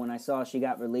when I saw she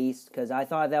got released, because I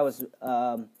thought that was,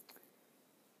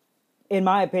 in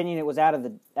my opinion, it was out of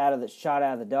the shot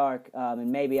out of the dark,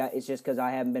 and maybe it's just because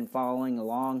I haven't been following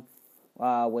along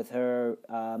with her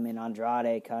and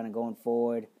Andrade kind of going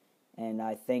forward, and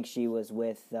I think she was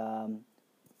with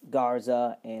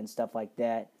Garza and stuff like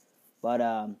that,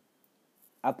 but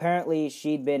apparently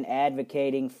she'd been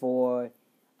advocating for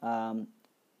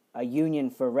a union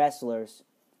for wrestlers.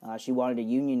 She wanted to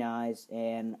unionize,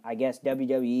 and I guess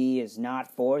WWE is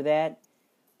not for that.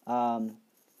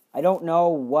 I don't know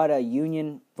what a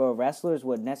union for wrestlers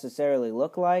would necessarily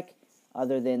look like,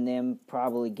 other than them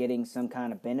probably getting some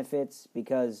kind of benefits,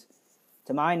 because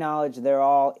to my knowledge, they're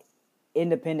all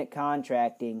independent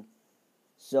contracting,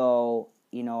 so,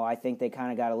 I think they kind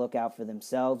of got to look out for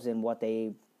themselves and what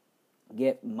they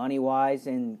get money-wise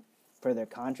and for their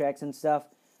contracts and stuff.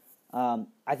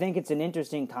 I think it's an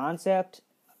interesting concept,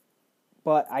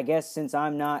 but I guess since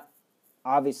I'm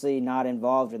obviously not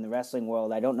involved in the wrestling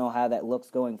world, I don't know how that looks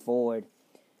going forward.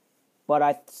 But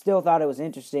I still thought it was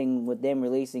interesting with them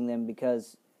releasing them,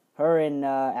 because her and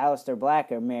Aleister Black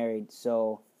are married,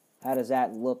 so how does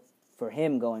that look for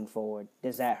him going forward?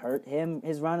 Does that hurt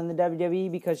his run in the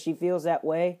WWE because she feels that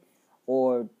way,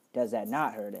 or does that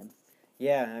not hurt him?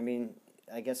 Yeah, I mean,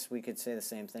 I guess we could say the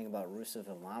same thing about Rusev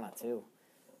and Lana, too.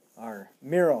 Or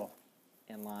Miro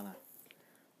and Lana.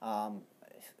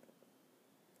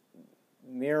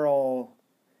 Miro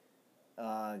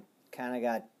kind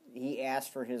of he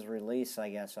asked for his release, I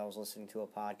guess. I was listening to a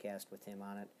podcast with him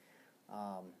on it.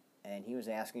 And he was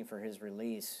asking for his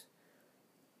release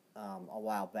a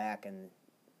while back, and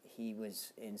he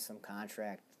was in some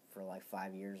contract for like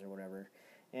 5 years or whatever.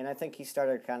 And I think he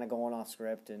started kind of going off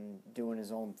script and doing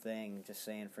his own thing, just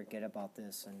saying, forget about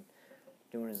this. And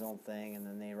doing his own thing, and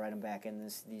then they write him back in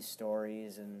these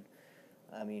stories. And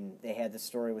I mean, they had the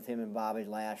story with him and Bobby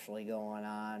Lashley going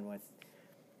on with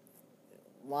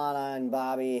Lana and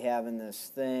Bobby having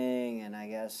this thing, and I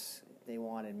guess they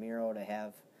wanted Miro to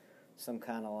have some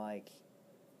kind of like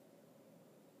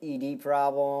ED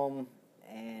problem.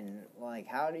 And like,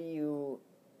 how do you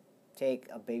take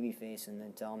a babyface and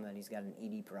then tell him that he's got an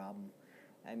ED problem?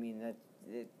 I mean, that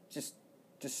it just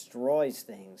destroys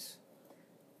things.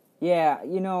 Yeah,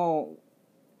 you know,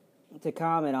 to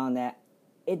comment on that,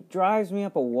 it drives me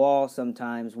up a wall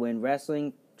sometimes when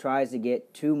wrestling tries to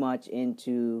get too much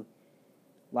into,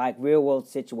 like, real-world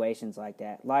situations like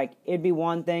that. Like, it'd be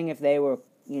one thing if they were,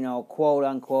 you know,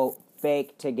 quote-unquote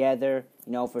fake together,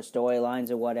 you know, for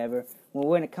storylines or whatever. Well,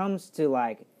 when it comes to,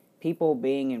 like, people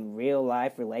being in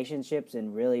real-life relationships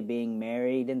and really being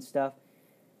married and stuff,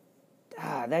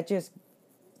 that just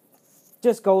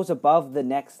goes above the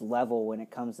next level when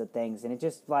it comes to things. And it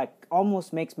just, like,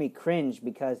 almost makes me cringe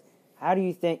because how do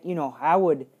you think, you know, how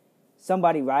would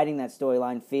somebody writing that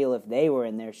storyline feel if they were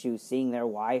in their shoes, seeing their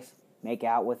wife make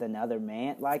out with another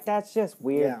man? Like, that's just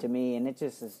weird to me, and it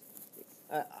just is...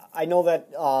 I know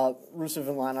that Rusev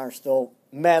and Lana are still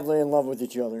madly in love with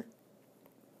each other.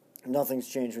 Nothing's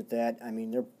changed with that. I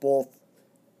mean, they're both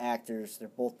actors. They're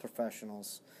both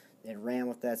professionals. They ran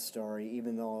with that story,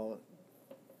 even though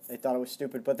they thought it was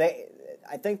stupid. But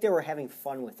I think they were having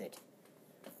fun with it.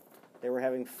 They were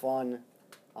having fun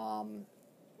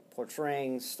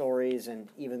portraying stories, and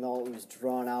even though it was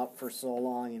drawn out for so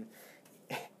long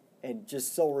and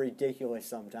just so ridiculous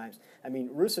sometimes. I mean,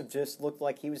 Rusev just looked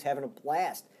like he was having a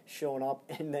blast showing up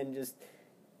and then just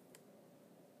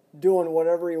doing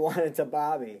whatever he wanted to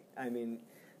Bobby. I mean,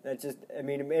 it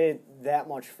made it that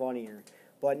much funnier.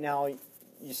 But now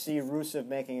you see Rusev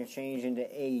making a change into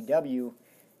AEW,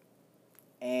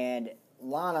 and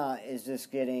Lana is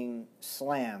just getting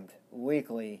slammed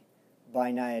weekly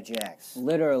by Nia Jax.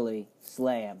 Literally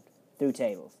slammed through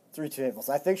tables. 3 tables.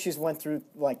 I think she's went through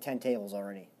like 10 tables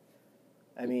already.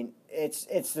 I mean,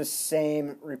 it's the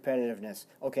same repetitiveness.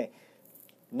 Okay,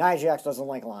 Nia Jax doesn't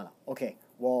like Lana. Okay,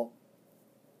 well,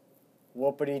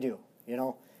 what would he do? You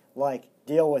know, like,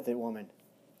 deal with it, woman.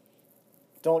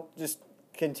 Don't just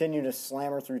continue to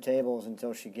slam her through tables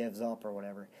until she gives up or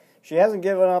whatever. She hasn't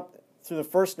given up through the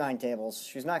first 9 tables.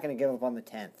 She's not going to give up on the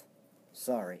 10th.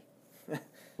 Sorry.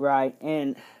 Right,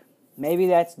 and maybe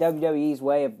that's WWE's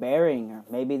way of burying her.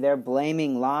 Maybe they're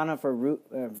blaming Lana for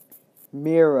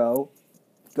Miro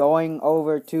going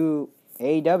over to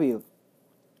AEW.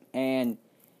 And,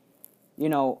 you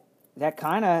know, that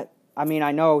kind of, I mean,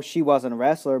 I know she wasn't a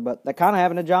wrestler, but that kind of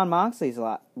happened to John Moxley's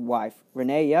wife,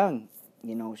 Renee Young.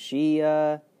 You know,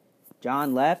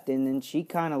 John left, and then she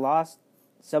kind of lost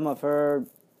some of her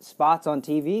spots on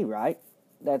TV, right?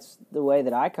 That's the way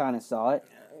that I kind of saw it.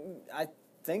 I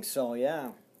think so, yeah,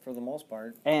 for the most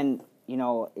part. And, you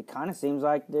know, it kind of seems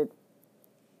like that,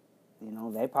 you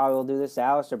know, they probably will do this to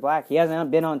Aleister Black. He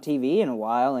hasn't been on TV in a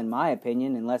while, in my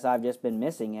opinion, unless I've just been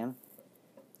missing him.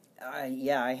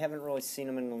 Yeah, I haven't really seen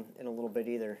him in a little bit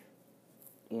either.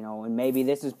 You know, and maybe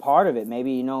this is part of it.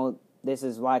 Maybe, you know, this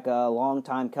is like a long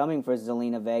time coming for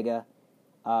Zelina Vega.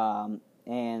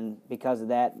 And because of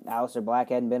that, Aleister Black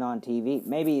hadn't been on TV.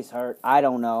 Maybe he's hurt. I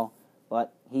don't know.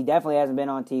 But he definitely hasn't been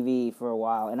on TV for a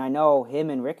while. And I know him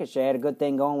and Ricochet had a good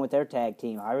thing going with their tag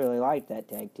team. I really liked that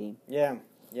tag team. Yeah,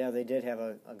 they did have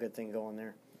a good thing going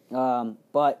there.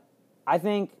 But I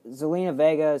think Zelina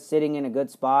Vega is sitting in a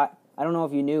good spot. I don't know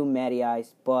if you knew Matty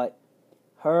Ice, but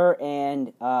her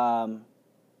and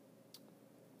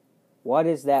what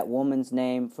is that woman's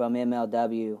name from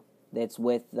MLW that's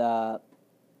with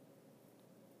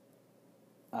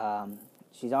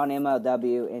she's on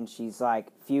MLW and she's like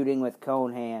feuding with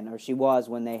Conehan, or she was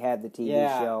when they had the TV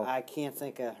show. Yeah, I can't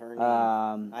think of her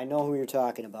name. I know who you're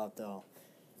talking about though.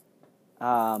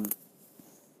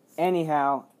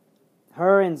 Anyhow,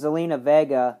 her and Zelina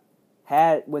Vega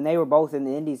when they were both in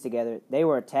the Indies together, they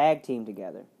were a tag team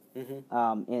together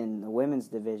in the women's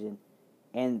division.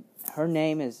 And her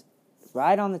name is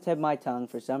right on the tip of my tongue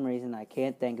for some reason. I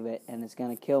can't think of it, and it's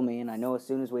going to kill me. And I know as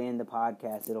soon as we end the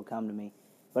podcast, it'll come to me.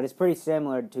 But it's pretty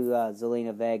similar to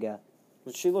Zelina Vega.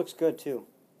 But she looks good, too.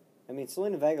 I mean,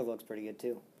 Zelina Vega looks pretty good,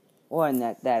 too. Well, and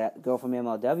that girl from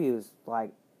MLW is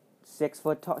like 6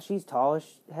 foot tall. She's tall as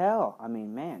hell. I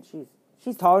mean, man,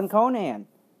 she's taller than Conan.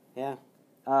 Yeah.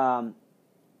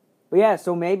 But yeah,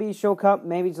 so maybe she'll come.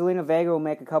 Maybe Zelina Vega will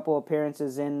make a couple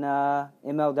appearances in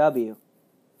MLW.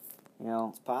 You know,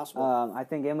 it's possible. I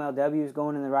think MLW is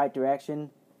going in the right direction.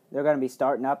 They're going to be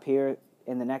starting up here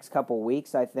in the next couple of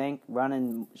weeks, I think,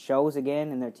 running shows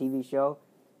again in their TV show.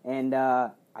 And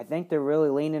I think they're really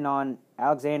leaning on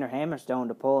Alexander Hammerstone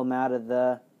to pull him out of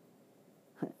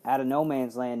no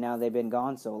man's land now they've been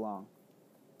gone so long.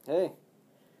 Hey, I'm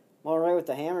all right with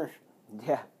the hammer.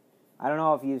 Yeah. I don't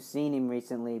know if you've seen him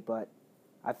recently, but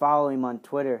I follow him on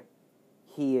Twitter.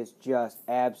 He is just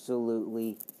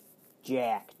absolutely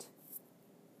jacked.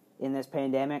 In this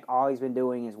pandemic, all he's been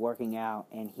doing is working out,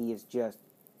 and he is just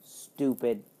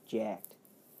stupid jacked.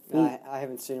 I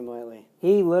haven't seen him lately.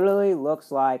 He literally looks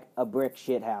like a brick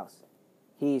shithouse.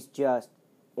 He's just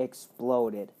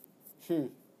exploded.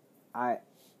 I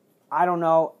don't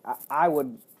know.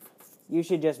 You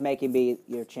should just make him be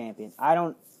your champion.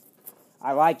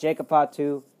 I like Jacob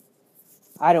Fatu.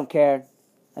 I don't care.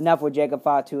 Enough with Jacob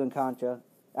Fatu and Contra.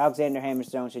 Alexander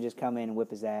Hammerstone should just come in and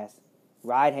whip his ass.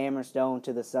 Ride Hammerstone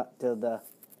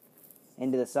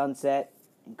into the sunset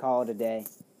and call it a day.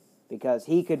 Because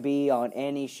he could be on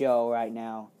any show right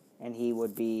now and he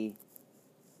would be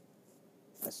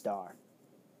a star.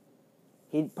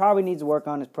 He probably needs to work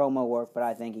on his promo work, but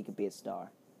I think he could be a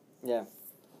star. Yeah.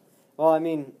 Well, I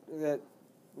mean,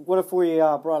 what if we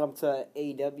brought him to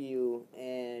AEW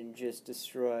and just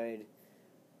destroyed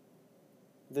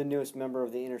the newest member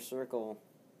of the Inner Circle?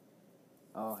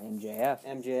 Oh, MJF.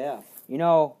 MJF. You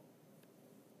know,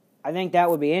 I think that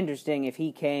would be interesting if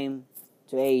he came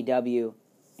to AEW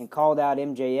and called out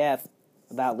MJF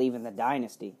about leaving the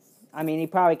Dynasty. I mean, he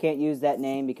probably can't use that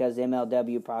name because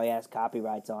MLW probably has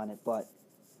copyrights on it, but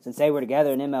since they were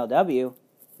together in MLW,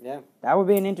 yeah, that would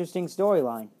be an interesting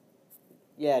storyline.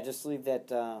 Yeah, just leave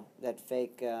that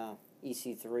fake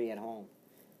EC3 at home.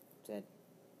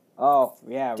 Oh,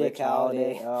 yeah, Dick Rich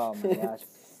Holiday. Holiday. Oh, my gosh.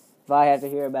 If I have to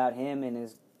hear about him and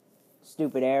his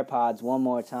stupid AirPods one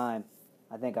more time,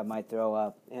 I think I might throw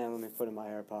up. Yeah, let me put in my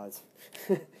AirPods.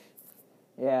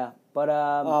 Yeah, but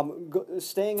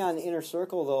staying on the Inner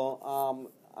Circle, though,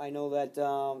 I know that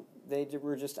they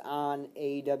were just on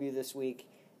AEW this week,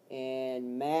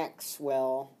 and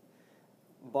Maxwell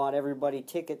bought everybody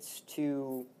tickets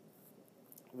to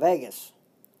Vegas.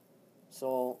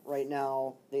 So right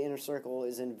now, the Inner Circle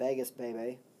is in Vegas,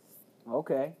 baby.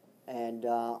 Okay. And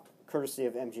courtesy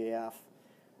of MJF.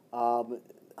 How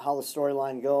the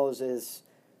storyline goes is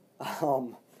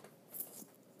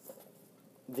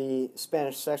the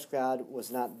Spanish sex god was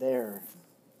not there.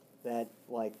 That,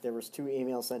 like, there was 2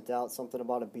 emails sent out, something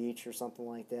about a beach or something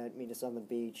like that, meet us on the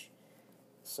beach.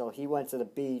 So he went to the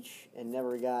beach and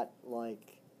never got,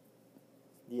 like,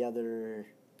 the other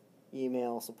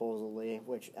email, supposedly,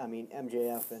 which, I mean,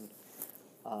 MJF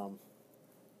and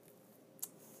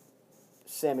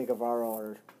Sammy Guevara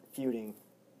are feuding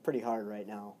pretty hard right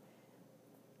now.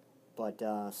 But,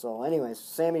 so anyways,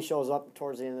 Sammy shows up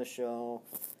towards the end of the show.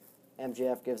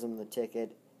 MJF gives him the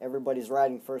ticket. Everybody's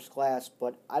riding first class,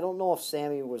 but I don't know if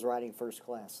Sammy was riding first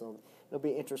class, so it'll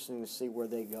be interesting to see where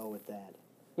they go with that.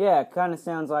 Yeah, it kind of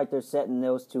sounds like they're setting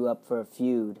those two up for a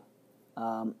feud.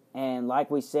 And like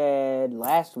we said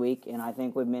last week, and I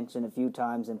think we've mentioned a few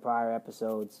times in prior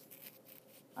episodes,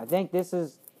 I think this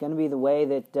is going to be the way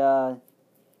that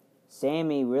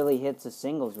Sammy really hits a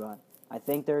singles run. I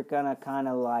think they're going to kind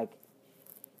of like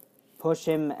push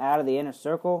him out of the Inner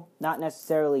Circle. Not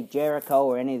necessarily Jericho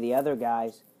or any of the other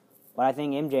guys, but I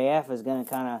think MJF is going to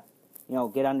kind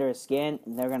of, get under his skin,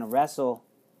 and they're going to wrestle.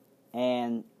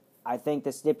 And I think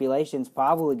the stipulation's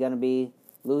probably going to be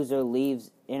loser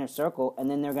leaves Inner Circle, and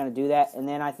then they're going to do that, and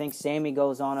then I think Sammy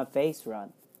goes on a face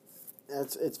run.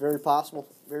 It's very possible,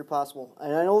 very possible.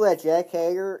 And I know that Jack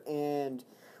Hager and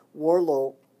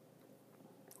Wardlow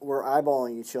were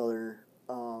eyeballing each other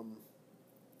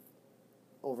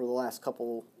over the last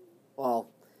couple,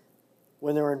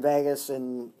 when they were in Vegas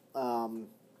and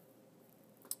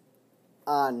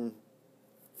on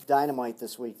Dynamite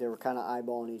this week, they were kind of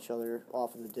eyeballing each other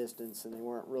off in the distance, and they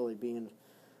weren't really being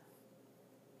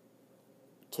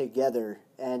together.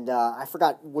 And I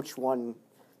forgot which one,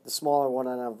 the smaller one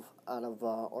out of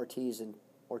Ortiz and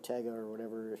Ortega or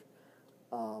whatever.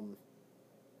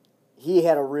 He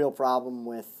had a real problem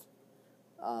with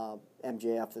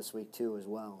MJF this week too, as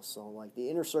well. So like the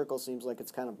Inner Circle seems like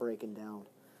it's kind of breaking down.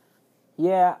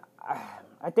 Yeah,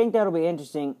 I think that'll be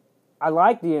interesting. I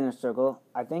like the Inner Circle.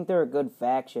 I think they're a good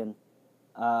faction.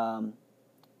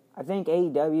 I think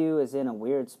AEW is in a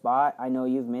weird spot. I know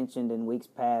you've mentioned in weeks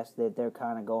past that they're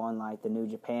kind of going like the New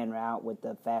Japan route with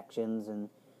the factions and,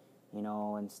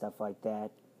 and stuff like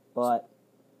that. But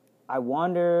I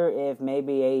wonder if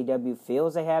maybe AEW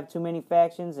feels they have too many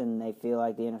factions and they feel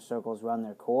like the Inner Circles run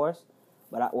their course.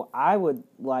 But what I would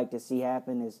like to see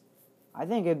happen is I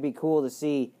think it'd be cool to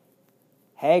see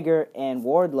Hager and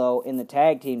Wardlow in the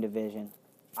tag team division.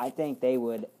 I think they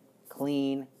would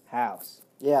clean house.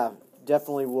 Yeah,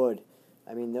 definitely would.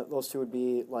 I mean, those two would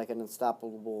be like an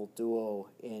unstoppable duo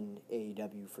in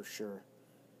AEW for sure,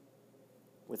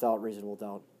 without reasonable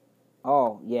doubt.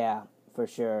 Oh, yeah, for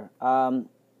sure.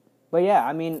 But yeah,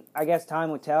 I mean, I guess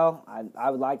time will tell. I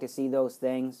would like to see those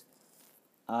things.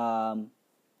 But,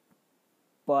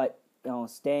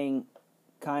 staying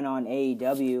kind of on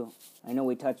AEW, I know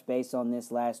we touched base on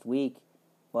this last week,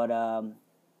 but,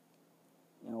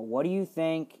 what do you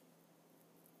think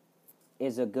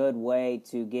is a good way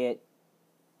to get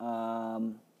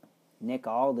Nick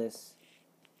Aldis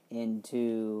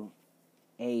into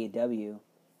AEW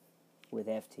with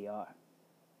FTR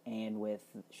and with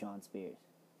Shawn Spears?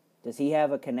 Does he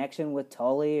have a connection with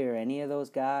Tully or any of those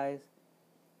guys?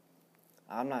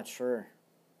 I'm not sure.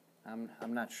 I'm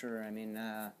not sure. I mean,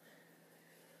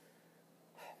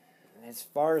 as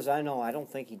far as I know, I don't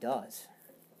think he does.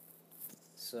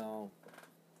 So,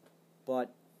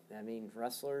 but I mean,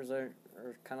 wrestlers are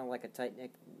kind of like a tight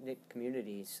knit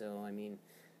community. So I mean,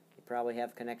 you probably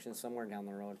have connections somewhere down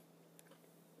the road.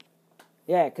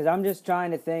 Yeah, because I'm just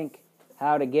trying to think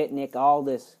how to get Nick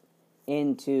Aldis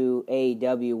into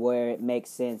AEW where it makes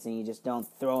sense and you just don't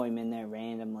throw him in there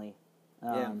randomly.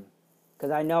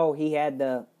 Because I know he had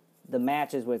the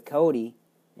matches with Cody,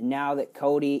 and now that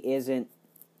Cody isn't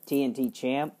TNT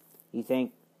champ, you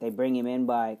think they bring him in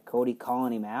by Cody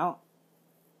calling him out?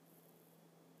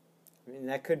 I mean,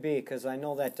 that could be, because I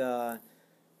know that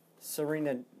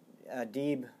Serena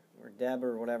Deeb, or Deb,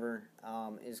 or whatever,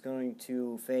 is going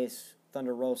to face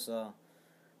Thunder Rosa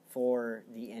for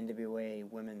the NWA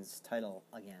Women's title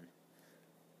again.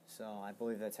 So I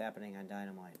believe that's happening on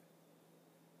Dynamite.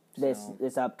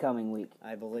 This upcoming week?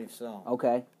 I believe so.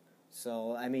 Okay.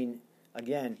 So, I mean,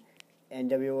 again,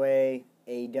 NWA,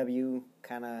 AEW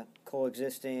kind of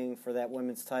coexisting for that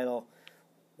women's title.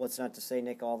 What's not to say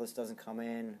Nick Aldis doesn't come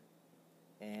in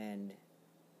and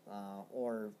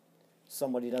or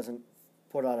somebody doesn't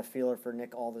put out a feeler for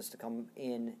Nick Aldis to come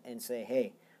in and say,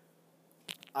 hey,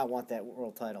 I want that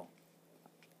world title.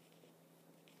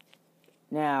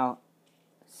 Now,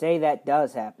 say that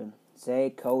does happen.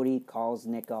 Say Cody calls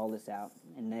Nick Aldis out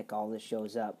and Nick Aldis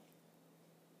shows up.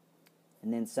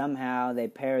 And then somehow they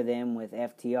pair them with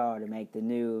FTR to make the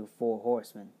new Four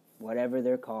Horsemen, whatever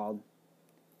they're called.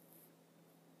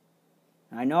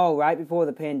 I know right before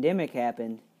the pandemic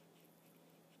happened,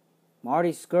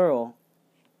 Marty Scurll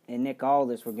and Nick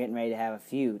Aldis were getting ready to have a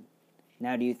feud.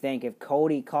 Now, do you think if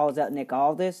Cody calls out Nick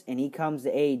Aldis and he comes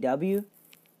to AEW,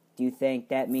 do you think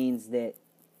that means that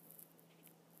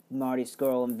Marty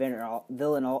Scurll and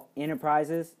Villain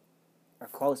Enterprises are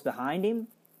close behind him?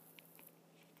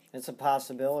 It's a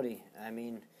possibility. I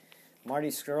mean, Marty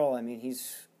Scurll, I mean,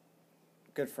 he's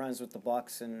good friends with the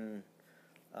Bucks and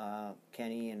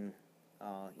Kenny and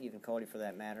even Cody for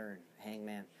that matter, and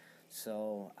Hangman.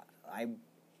 So I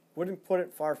wouldn't put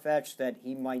it far-fetched that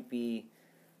he might be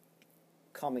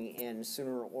coming in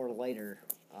sooner or later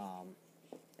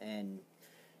and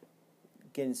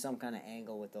getting some kind of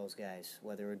angle with those guys,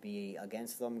 whether it be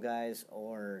against them guys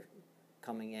or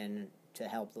coming in to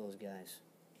help those guys.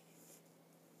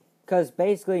 Because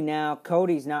basically now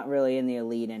Cody's not really in the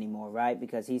Elite anymore, right?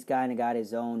 Because he's kind of got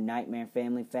his own Nightmare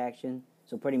Family faction.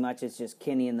 So pretty much it's just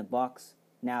Kenny and the Bucks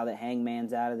now that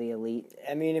Hangman's out of the Elite.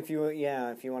 I mean, if you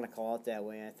want to call it that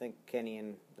way, I think Kenny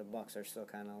and the Bucks are still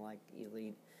kind of like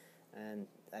Elite, and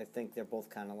I think they're both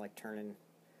kind of like turning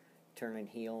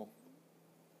heel.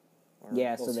 Or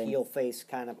yeah, those so then heel face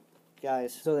kind of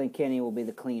guys. So then Kenny will be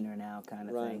the cleaner now, kind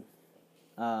of right. thing.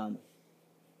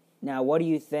 Now, what do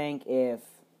you think if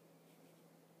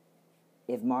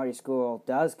Marty Scurll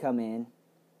does come in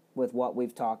with what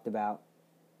we've talked about?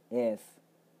 If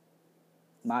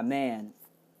my man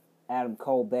Adam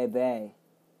Cole Bebe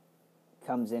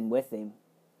comes in with him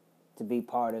to be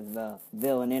part of the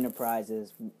Villain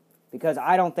Enterprises, because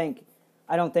I don't think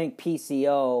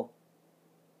PCO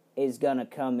is gonna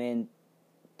come in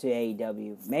to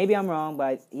AEW. Maybe I'm wrong,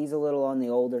 but he's a little on the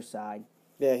older side.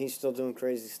 Yeah, he's still doing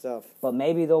crazy stuff. But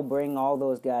maybe they'll bring all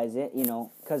those guys in,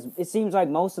 because it seems like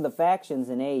most of the factions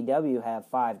in AEW have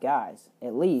 5 guys,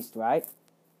 at least, right?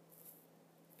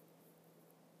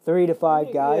 3 to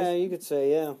 5 guys. Yeah, you could say,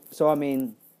 yeah. So, I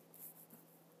mean,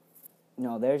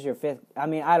 there's your 5th. I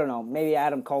mean, I don't know. Maybe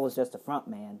Adam Cole is just a front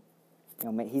man.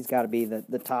 He's got to be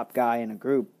the top guy in a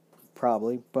group,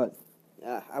 probably. But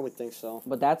yeah, I would think so.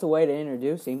 But that's a way to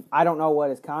introduce him. I don't know what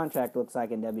his contract looks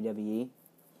like in WWE.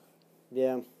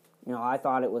 Yeah. I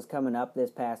thought it was coming up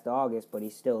this past August, but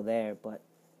he's still there. But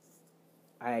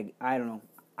I don't know.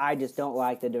 I just don't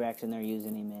like the direction they're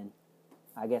using him in.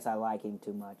 I guess I like him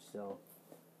too much, so.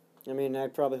 I mean,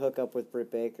 I'd probably hook up with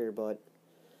Britt Baker, but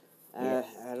yeah.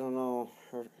 I don't know.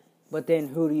 But then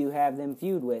who do you have them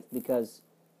feud with? Because,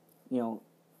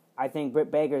 I think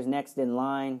Britt Baker's next in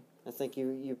line. I think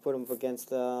you put him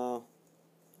against,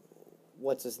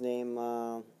 what's his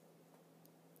name,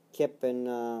 Kip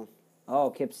and...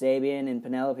 Kip Sabian and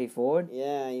Penelope Ford?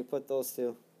 Yeah, you put those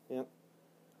two. Yep.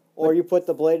 Or you put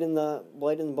the Blade and the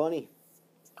Bunny.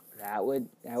 That would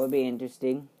be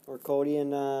interesting. Or Cody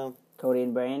and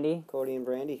Brandy. Cody and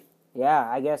Brandy. Yeah,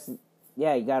 I guess.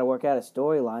 Yeah, you got to work out a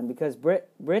storyline because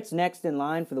Britt's next in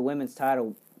line for the women's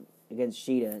title against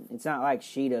Sheeta. It's not like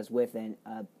Sheeta's with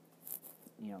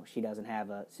she doesn't have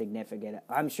a significant.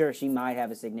 I'm sure she might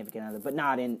have a significant other, but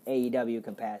not in AEW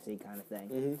capacity kind of thing.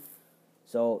 Mm-hmm.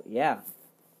 So yeah,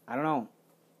 I don't know.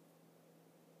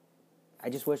 I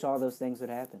just wish all those things would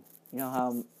happen. You know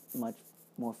how much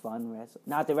more fun wrestling.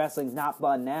 Not that wrestling's not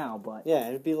fun now, but yeah,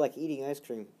 it'd be like eating ice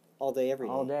cream all day, every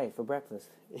day. All day for breakfast.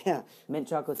 Yeah. Mint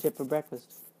chocolate chip for breakfast.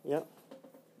 Yep.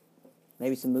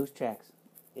 Maybe some moose tracks.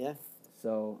 Yeah.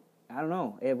 So I don't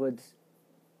know. It would.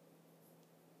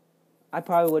 I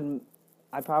probably wouldn't.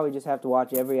 I probably just have to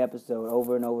watch every episode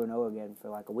over and over and over again for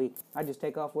like a week. I'd just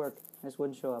take off work. I just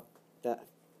wouldn't show up.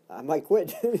 I might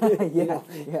quit. Yeah.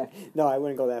 No, I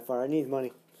wouldn't go that far. I need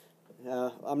money.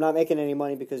 I'm not making any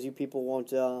money because you people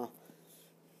won't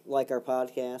like our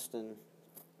podcast and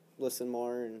listen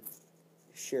more and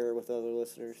share it with other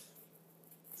listeners.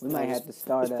 We might have to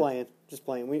start. Just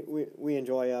playing. We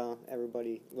enjoy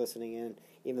everybody listening in,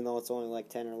 even though it's only like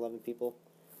 10 or 11 people.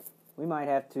 We might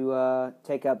have to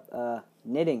take up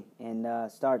knitting and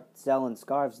start selling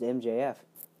scarves to MJF.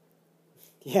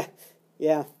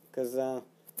 Yeah, because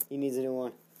he needs a new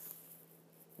one.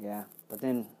 Yeah, but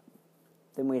then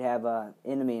we'd have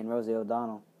Enemy and Rosie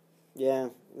O'Donnell. Yeah,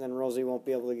 then Rosie won't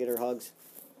be able to get her hugs.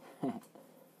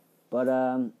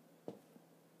 But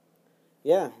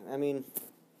yeah, I mean,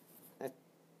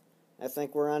 I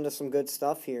think we're onto some good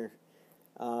stuff here.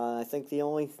 I think the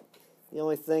only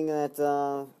thing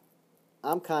that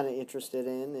I'm kind of interested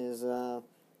in is,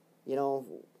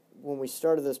 when we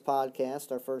started this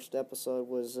podcast, our first episode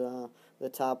was the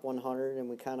top 100, and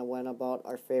we kind of went about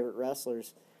our favorite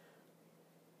wrestlers.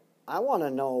 I want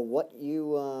to know what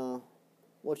you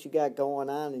got going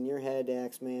on in your head,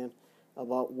 Axeman,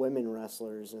 about women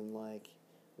wrestlers, and like,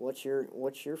 what's your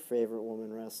favorite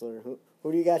woman wrestler?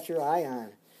 Who do you got your eye on?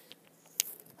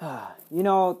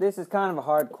 This is kind of a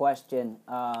hard question,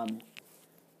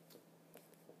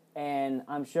 and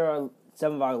I'm sure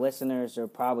some of our listeners are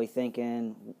probably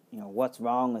thinking, what's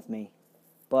wrong with me?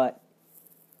 But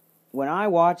when I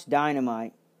watch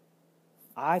Dynamite,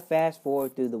 I fast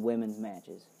forward through the women's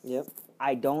matches. Yep.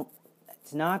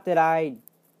 It's not that I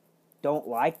don't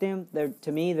like them.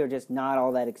 To me, they're just not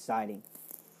all that exciting.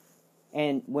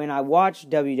 And when I watch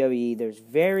WWE, there's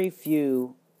very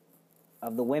few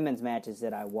of the women's matches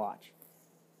that I watch.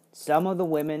 Some of the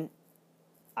women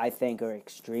I think are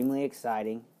extremely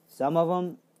exciting. Some of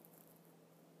them,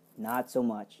 not so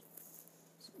much.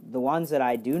 The ones that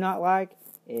I do not like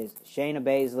is Shayna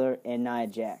Baszler and Nia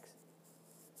Jax.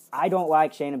 I don't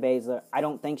like Shayna Baszler. I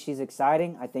don't think she's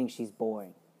exciting. I think she's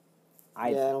boring.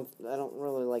 I don't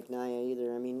really like Nia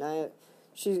either. I mean, Nia,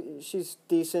 she's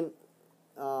decent,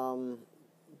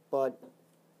 but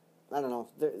I don't know.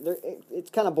 It's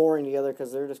kind of boring together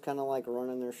because they're just kind of like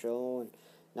running their show, and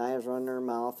Nia's running her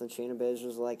mouth, and Shayna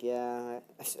Baszler's like, yeah,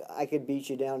 I could beat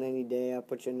you down any day. I'll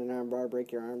put you in an arm bar,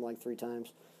 break your arm like 3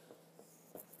 times.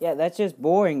 Yeah, that's just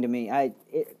boring to me.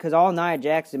 Because all Nia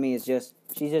Jax to me is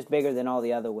she's just bigger than all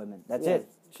the other women. That's it.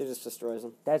 She just destroys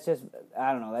them. That's just,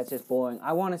 I don't know, that's just boring.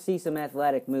 I want to see some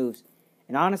athletic moves.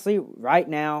 And honestly, right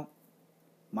now,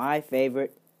 my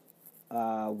favorite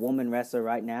woman wrestler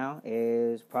right now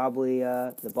is probably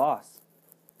the Boss,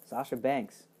 Sasha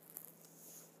Banks.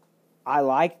 I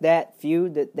like that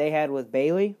feud that they had with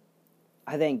Bayley.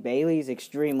 I think Bayley's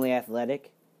extremely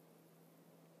athletic.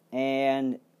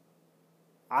 And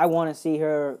I want to see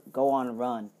her go on a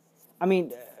run. I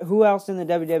mean, who else in the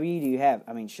WWE do you have?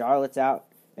 I mean, Charlotte's out.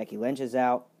 Becky Lynch is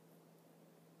out.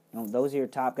 Those are your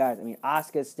top guys. I mean,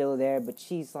 Asuka's still there, but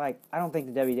she's like, I don't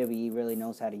think the WWE really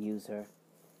knows how to use her.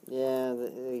 Yeah,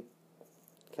 they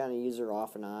kind of use her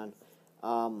off and on.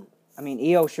 I mean,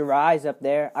 Io Shirai's up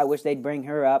there. I wish they'd bring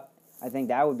her up. I think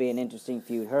that would be an interesting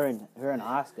feud. Her and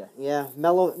Asuka. Yeah,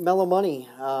 Mellow Money.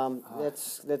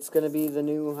 That's going to be the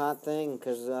new hot thing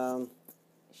because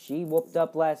she whooped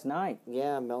up last night.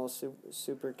 Yeah, Mellow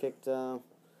super kicked the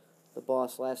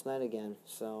Boss last night again.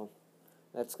 So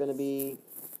that's going to be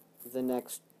the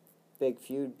next big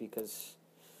feud because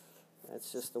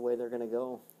that's just the way they're going to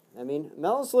go. I mean,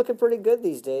 Mellow's looking pretty good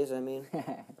these days. I mean,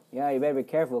 Yeah, you better be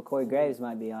careful. Corey Graves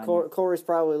might be on you. Corey's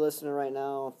probably listening right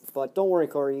now, but don't worry,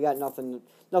 Corey. You got nothing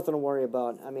to worry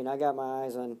about. I mean, I got my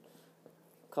eyes on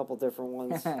a couple different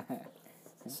ones.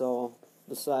 So,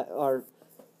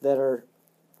 that are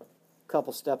a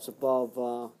couple steps above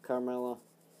Carmella.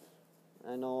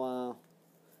 I know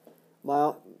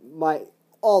my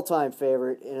all-time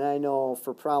favorite, and I know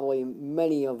for probably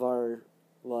many of our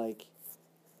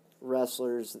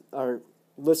wrestlers, our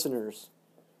listeners,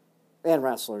 and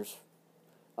wrestlers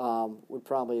would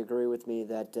probably agree with me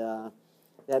that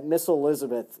that Miss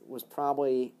Elizabeth was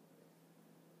probably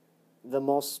the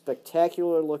most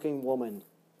spectacular-looking woman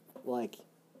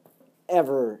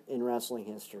ever in wrestling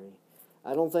history.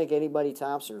 I don't think anybody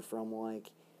tops her from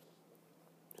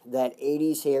that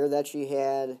 80s hair that she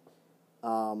had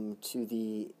to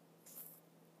the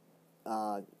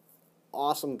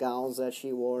awesome gowns that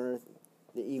she wore,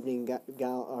 the evening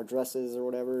gown or dresses or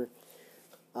whatever.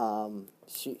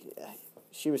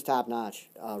 She was top notch.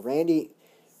 Randy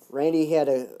had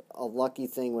a lucky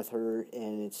thing with her,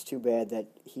 and it's too bad that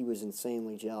he was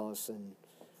insanely jealous and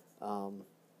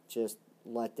just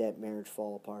let that marriage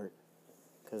fall apart,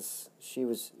 because she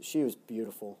was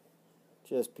beautiful,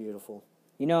 just beautiful.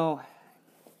 You know,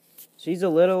 she's a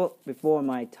little before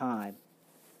my time,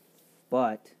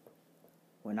 but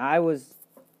when I was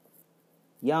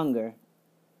younger,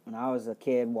 when I was a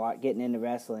kid getting into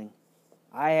wrestling,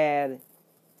 I had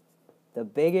the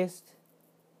biggest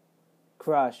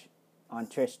crush on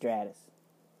Trish Stratus.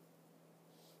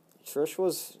 Trish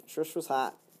was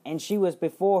hot. And she was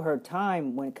before her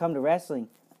time when it come to wrestling.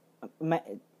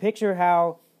 Picture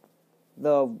how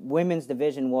the women's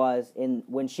division was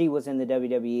when she was in the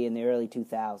WWE in the early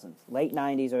 2000s. Late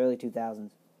 90s, early 2000s.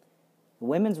 The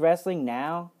women's wrestling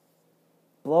now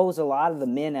blows a lot of the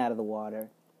men out of the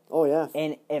water. Oh, yeah.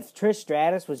 And if Trish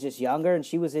Stratus was just younger and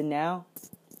she was in now,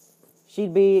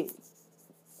 she'd be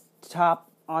top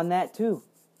on that too.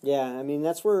 Yeah, I mean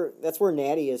that's where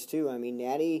Natty is too. I mean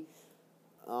Natty,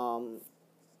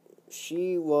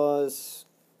 she was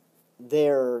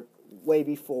there way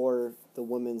before the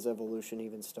women's evolution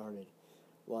even started.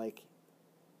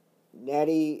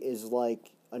 Natty is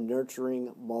like a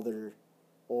nurturing mother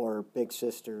or big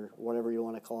sister, whatever you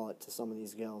want to call it, to some of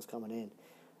these gals coming in,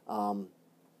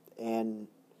 and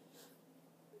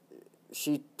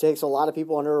she takes a lot of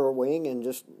people under her wing and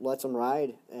just lets them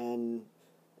ride. And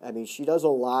I mean, she does a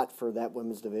lot for that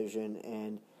women's division,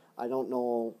 and I don't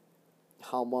know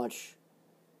how much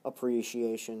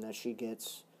appreciation that she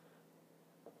gets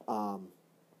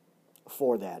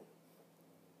for that.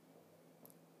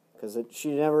 Because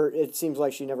it seems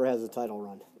like she never has a title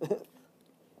run.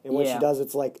 And when she does,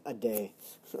 it's like a day.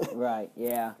 Right,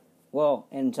 yeah. Well,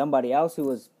 and somebody else who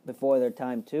was before their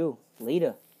time too,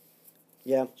 Lita.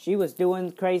 Yeah. She was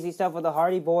doing crazy stuff with the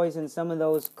Hardy Boys in some of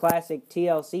those classic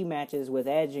TLC matches with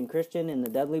Edge and Christian and the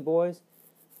Dudley Boys.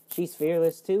 She's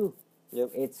fearless too.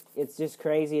 Yep. It's just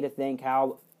crazy to think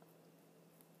how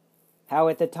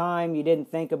at the time you didn't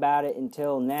think about it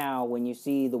until now when you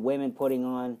see the women putting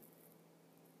on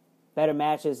better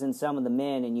matches than some of the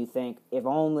men, and you think if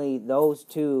only those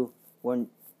two were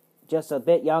just a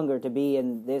bit younger to be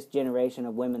in this generation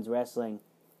of women's wrestling,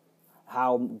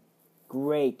 how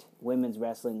great women's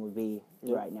wrestling would be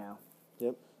right now.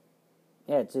 Yep.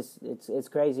 Yeah, it's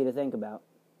crazy to think about.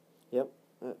 Yep.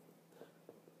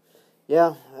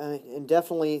 Yeah, and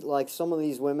definitely like some of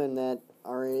these women that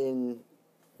are in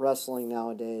wrestling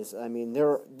nowadays. I mean,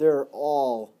 they're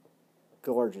all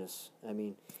gorgeous. I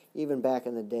mean, even back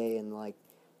in the day in like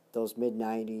those mid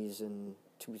 90s and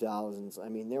 2000s, I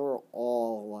mean, they were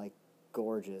all like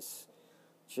gorgeous,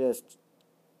 just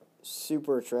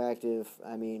super attractive.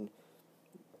 I mean,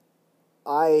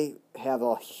 I have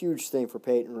a huge thing for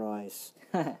Peyton Royce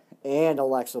and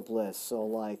Alexa Bliss. So,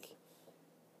 like,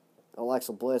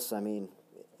 Alexa Bliss, I mean,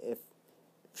 if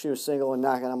she was single and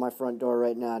knocking on my front door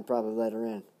right now, I'd probably let her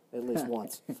in at least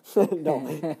once.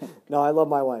 No, I love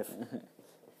my wife.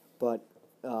 But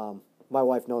my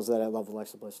wife knows that I love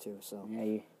Alexa Bliss, too. So yeah,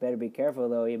 you better be careful,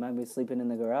 though. You might be sleeping in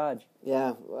the garage.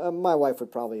 Yeah, my wife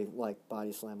would probably, like,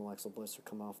 body slam Alexa Bliss or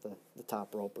come off the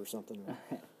top rope or something, or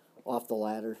off the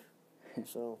ladder.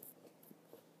 So,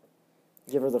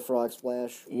 give her the frog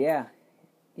splash. Yeah.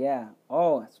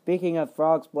 Oh, speaking of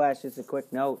frog splash, just a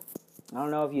quick note. I don't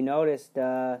know if you noticed.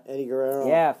 Eddie Guerrero.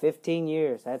 Yeah, 15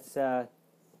 years. That's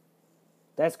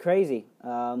crazy.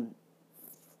 I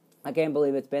can't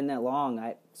believe it's been that long.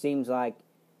 It seems like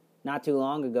not too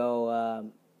long ago,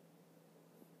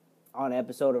 on an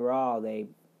episode of Raw, they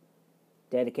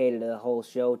dedicated a whole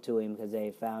show to him because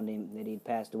they found him that he'd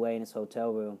passed away in his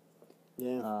hotel room.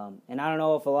 Yeah. And I don't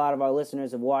know if a lot of our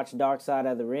listeners have watched Dark Side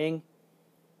of the Ring,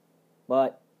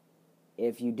 But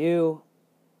if you do,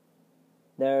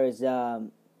 there's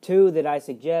 2 that I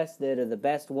suggest that are the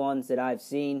best ones that I've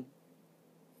seen.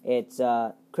 It's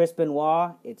Chris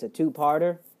Benoit. It's a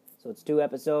 2-parter, so it's 2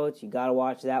 episodes. You got to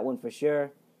watch that one for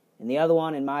sure. And the other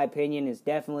one, in my opinion, is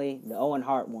definitely the Owen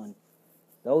Hart one.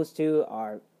 Those 2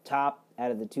 are top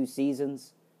out of the 2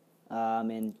 seasons.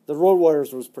 And the Road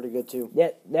Warriors was pretty good too.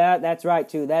 Yeah, that's right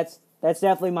too. That's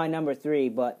definitely my number 3.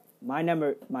 But my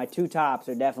 2 tops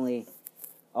are definitely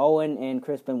Owen and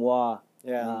Chris Benoit.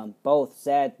 Yeah. Both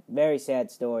sad, very sad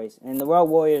stories. And the Road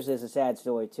Warriors is a sad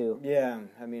story too. Yeah,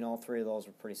 I mean, all 3 of those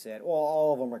were pretty sad. Well,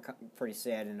 all of them are pretty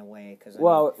sad in a way. Cause,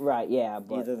 right, yeah.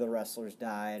 But either the wrestlers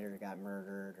died or got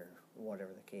murdered or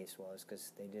whatever the case was,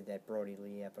 because they did that Brody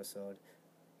Lee episode.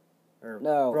 Or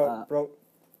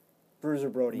Bruiser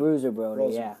Brody. Bruiser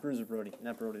Brody, yeah. Bruiser Brody,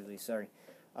 not Brody Lee, sorry.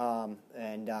 I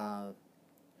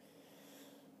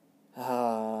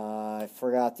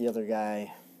forgot the other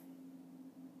guy.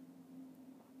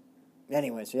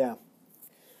 Anyways, yeah.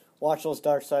 Watch those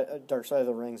Dark Side of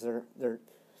the Rings. They're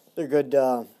good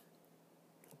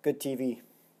good TV.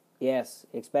 Yes,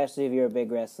 especially if you're a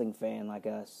big wrestling fan like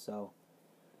us. So,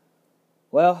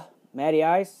 well, Matty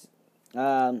Ice,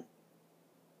 I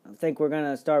think we're going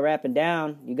to start wrapping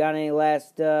down. You got any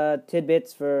last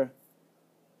tidbits for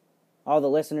all the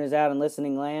listeners out in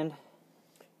listening land?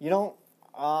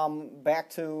 Back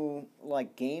to,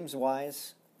 like,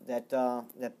 games-wise, that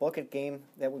Book It game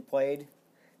that we played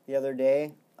the other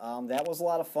day, that was a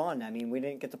lot of fun. I mean, we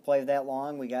didn't get to play that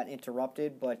long. We got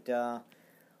interrupted, but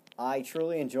I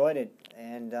truly enjoyed it.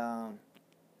 And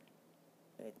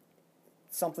it's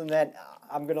something that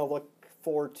I'm going to look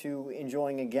forward to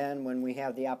enjoying again when we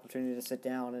have the opportunity to sit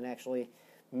down and actually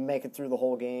make it through the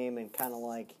whole game and kind of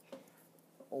like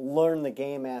learn the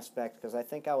game aspect, because I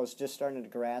think I was just starting to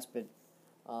grasp it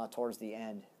towards the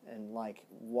end and like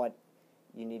what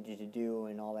you needed to do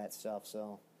and all that stuff.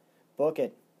 So book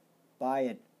it, buy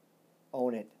it,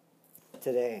 own it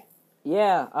today.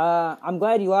 Yeah, I'm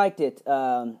glad you liked it.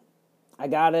 I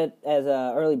got it as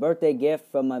an early birthday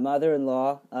gift from my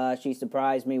mother-in-law. She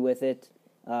surprised me with it.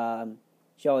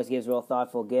 She always gives real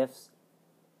thoughtful gifts.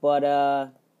 But,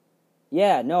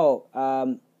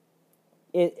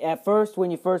 at first,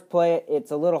 when you first play it,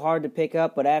 it's a little hard to pick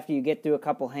up, but after you get through a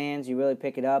couple hands, you really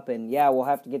pick it up. And, yeah, we'll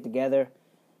have to get together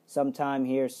sometime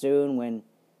here soon when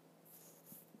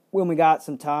we got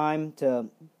some time to,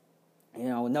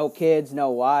 no kids,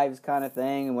 no wives kind of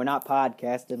thing, and we're not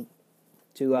podcasting,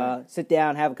 to sit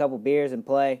down, have a couple beers, and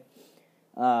play.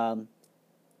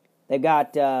 They've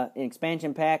got an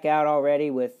expansion pack out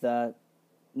already with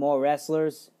more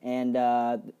wrestlers, and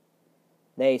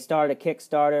they started a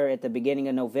Kickstarter at the beginning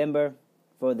of November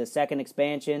for the second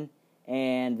expansion,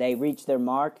 and they reached their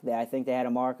mark. I think they had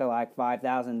a mark of like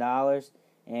 $5,000,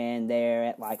 and they're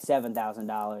at like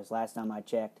 $7,000 last time I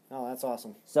checked. Oh, that's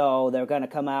awesome. So they're going to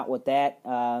come out with that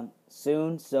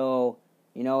soon, so,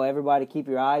 everybody keep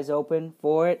your eyes open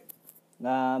for it.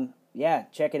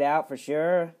 Check it out for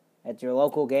sure at your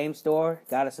local game store.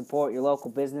 Got to support your local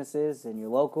businesses and your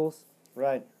locals.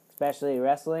 Right. Especially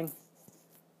wrestling.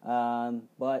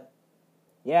 But,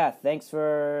 yeah, thanks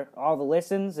for all the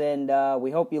listens, and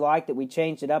we hope you liked it. We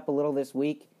changed it up a little this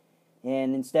week,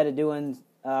 and instead of doing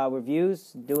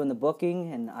reviews, doing the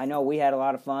booking, and I know we had a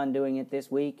lot of fun doing it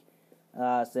this week,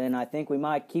 and I think we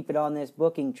might keep it on this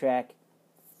booking track.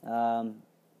 So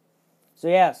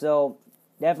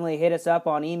definitely hit us up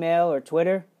on email or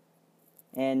Twitter,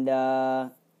 and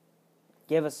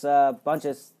give us a bunch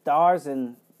of stars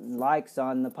and likes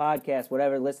on the podcast,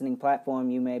 whatever listening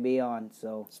platform you may be on.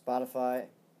 So Spotify,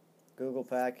 Google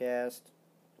Podcast,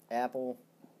 Apple,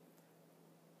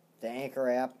 the Anchor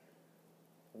app,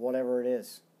 whatever it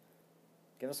is.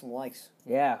 Give us some likes.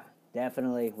 Yeah,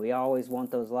 definitely. We always want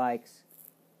those likes.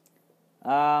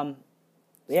 Thanks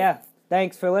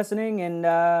for listening, and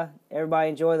everybody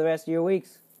enjoy the rest of your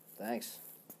weeks. Thanks.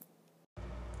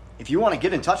 If you want to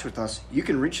get in touch with us, you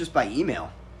can reach us by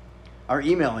email. Our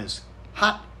email is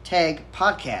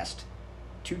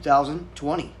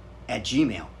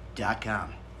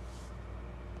hottagpodcast2020@gmail.com.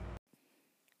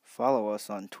 Follow us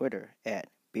on Twitter at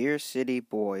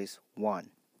BeerCityBoys1.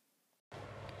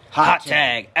 Hot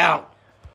Tag out!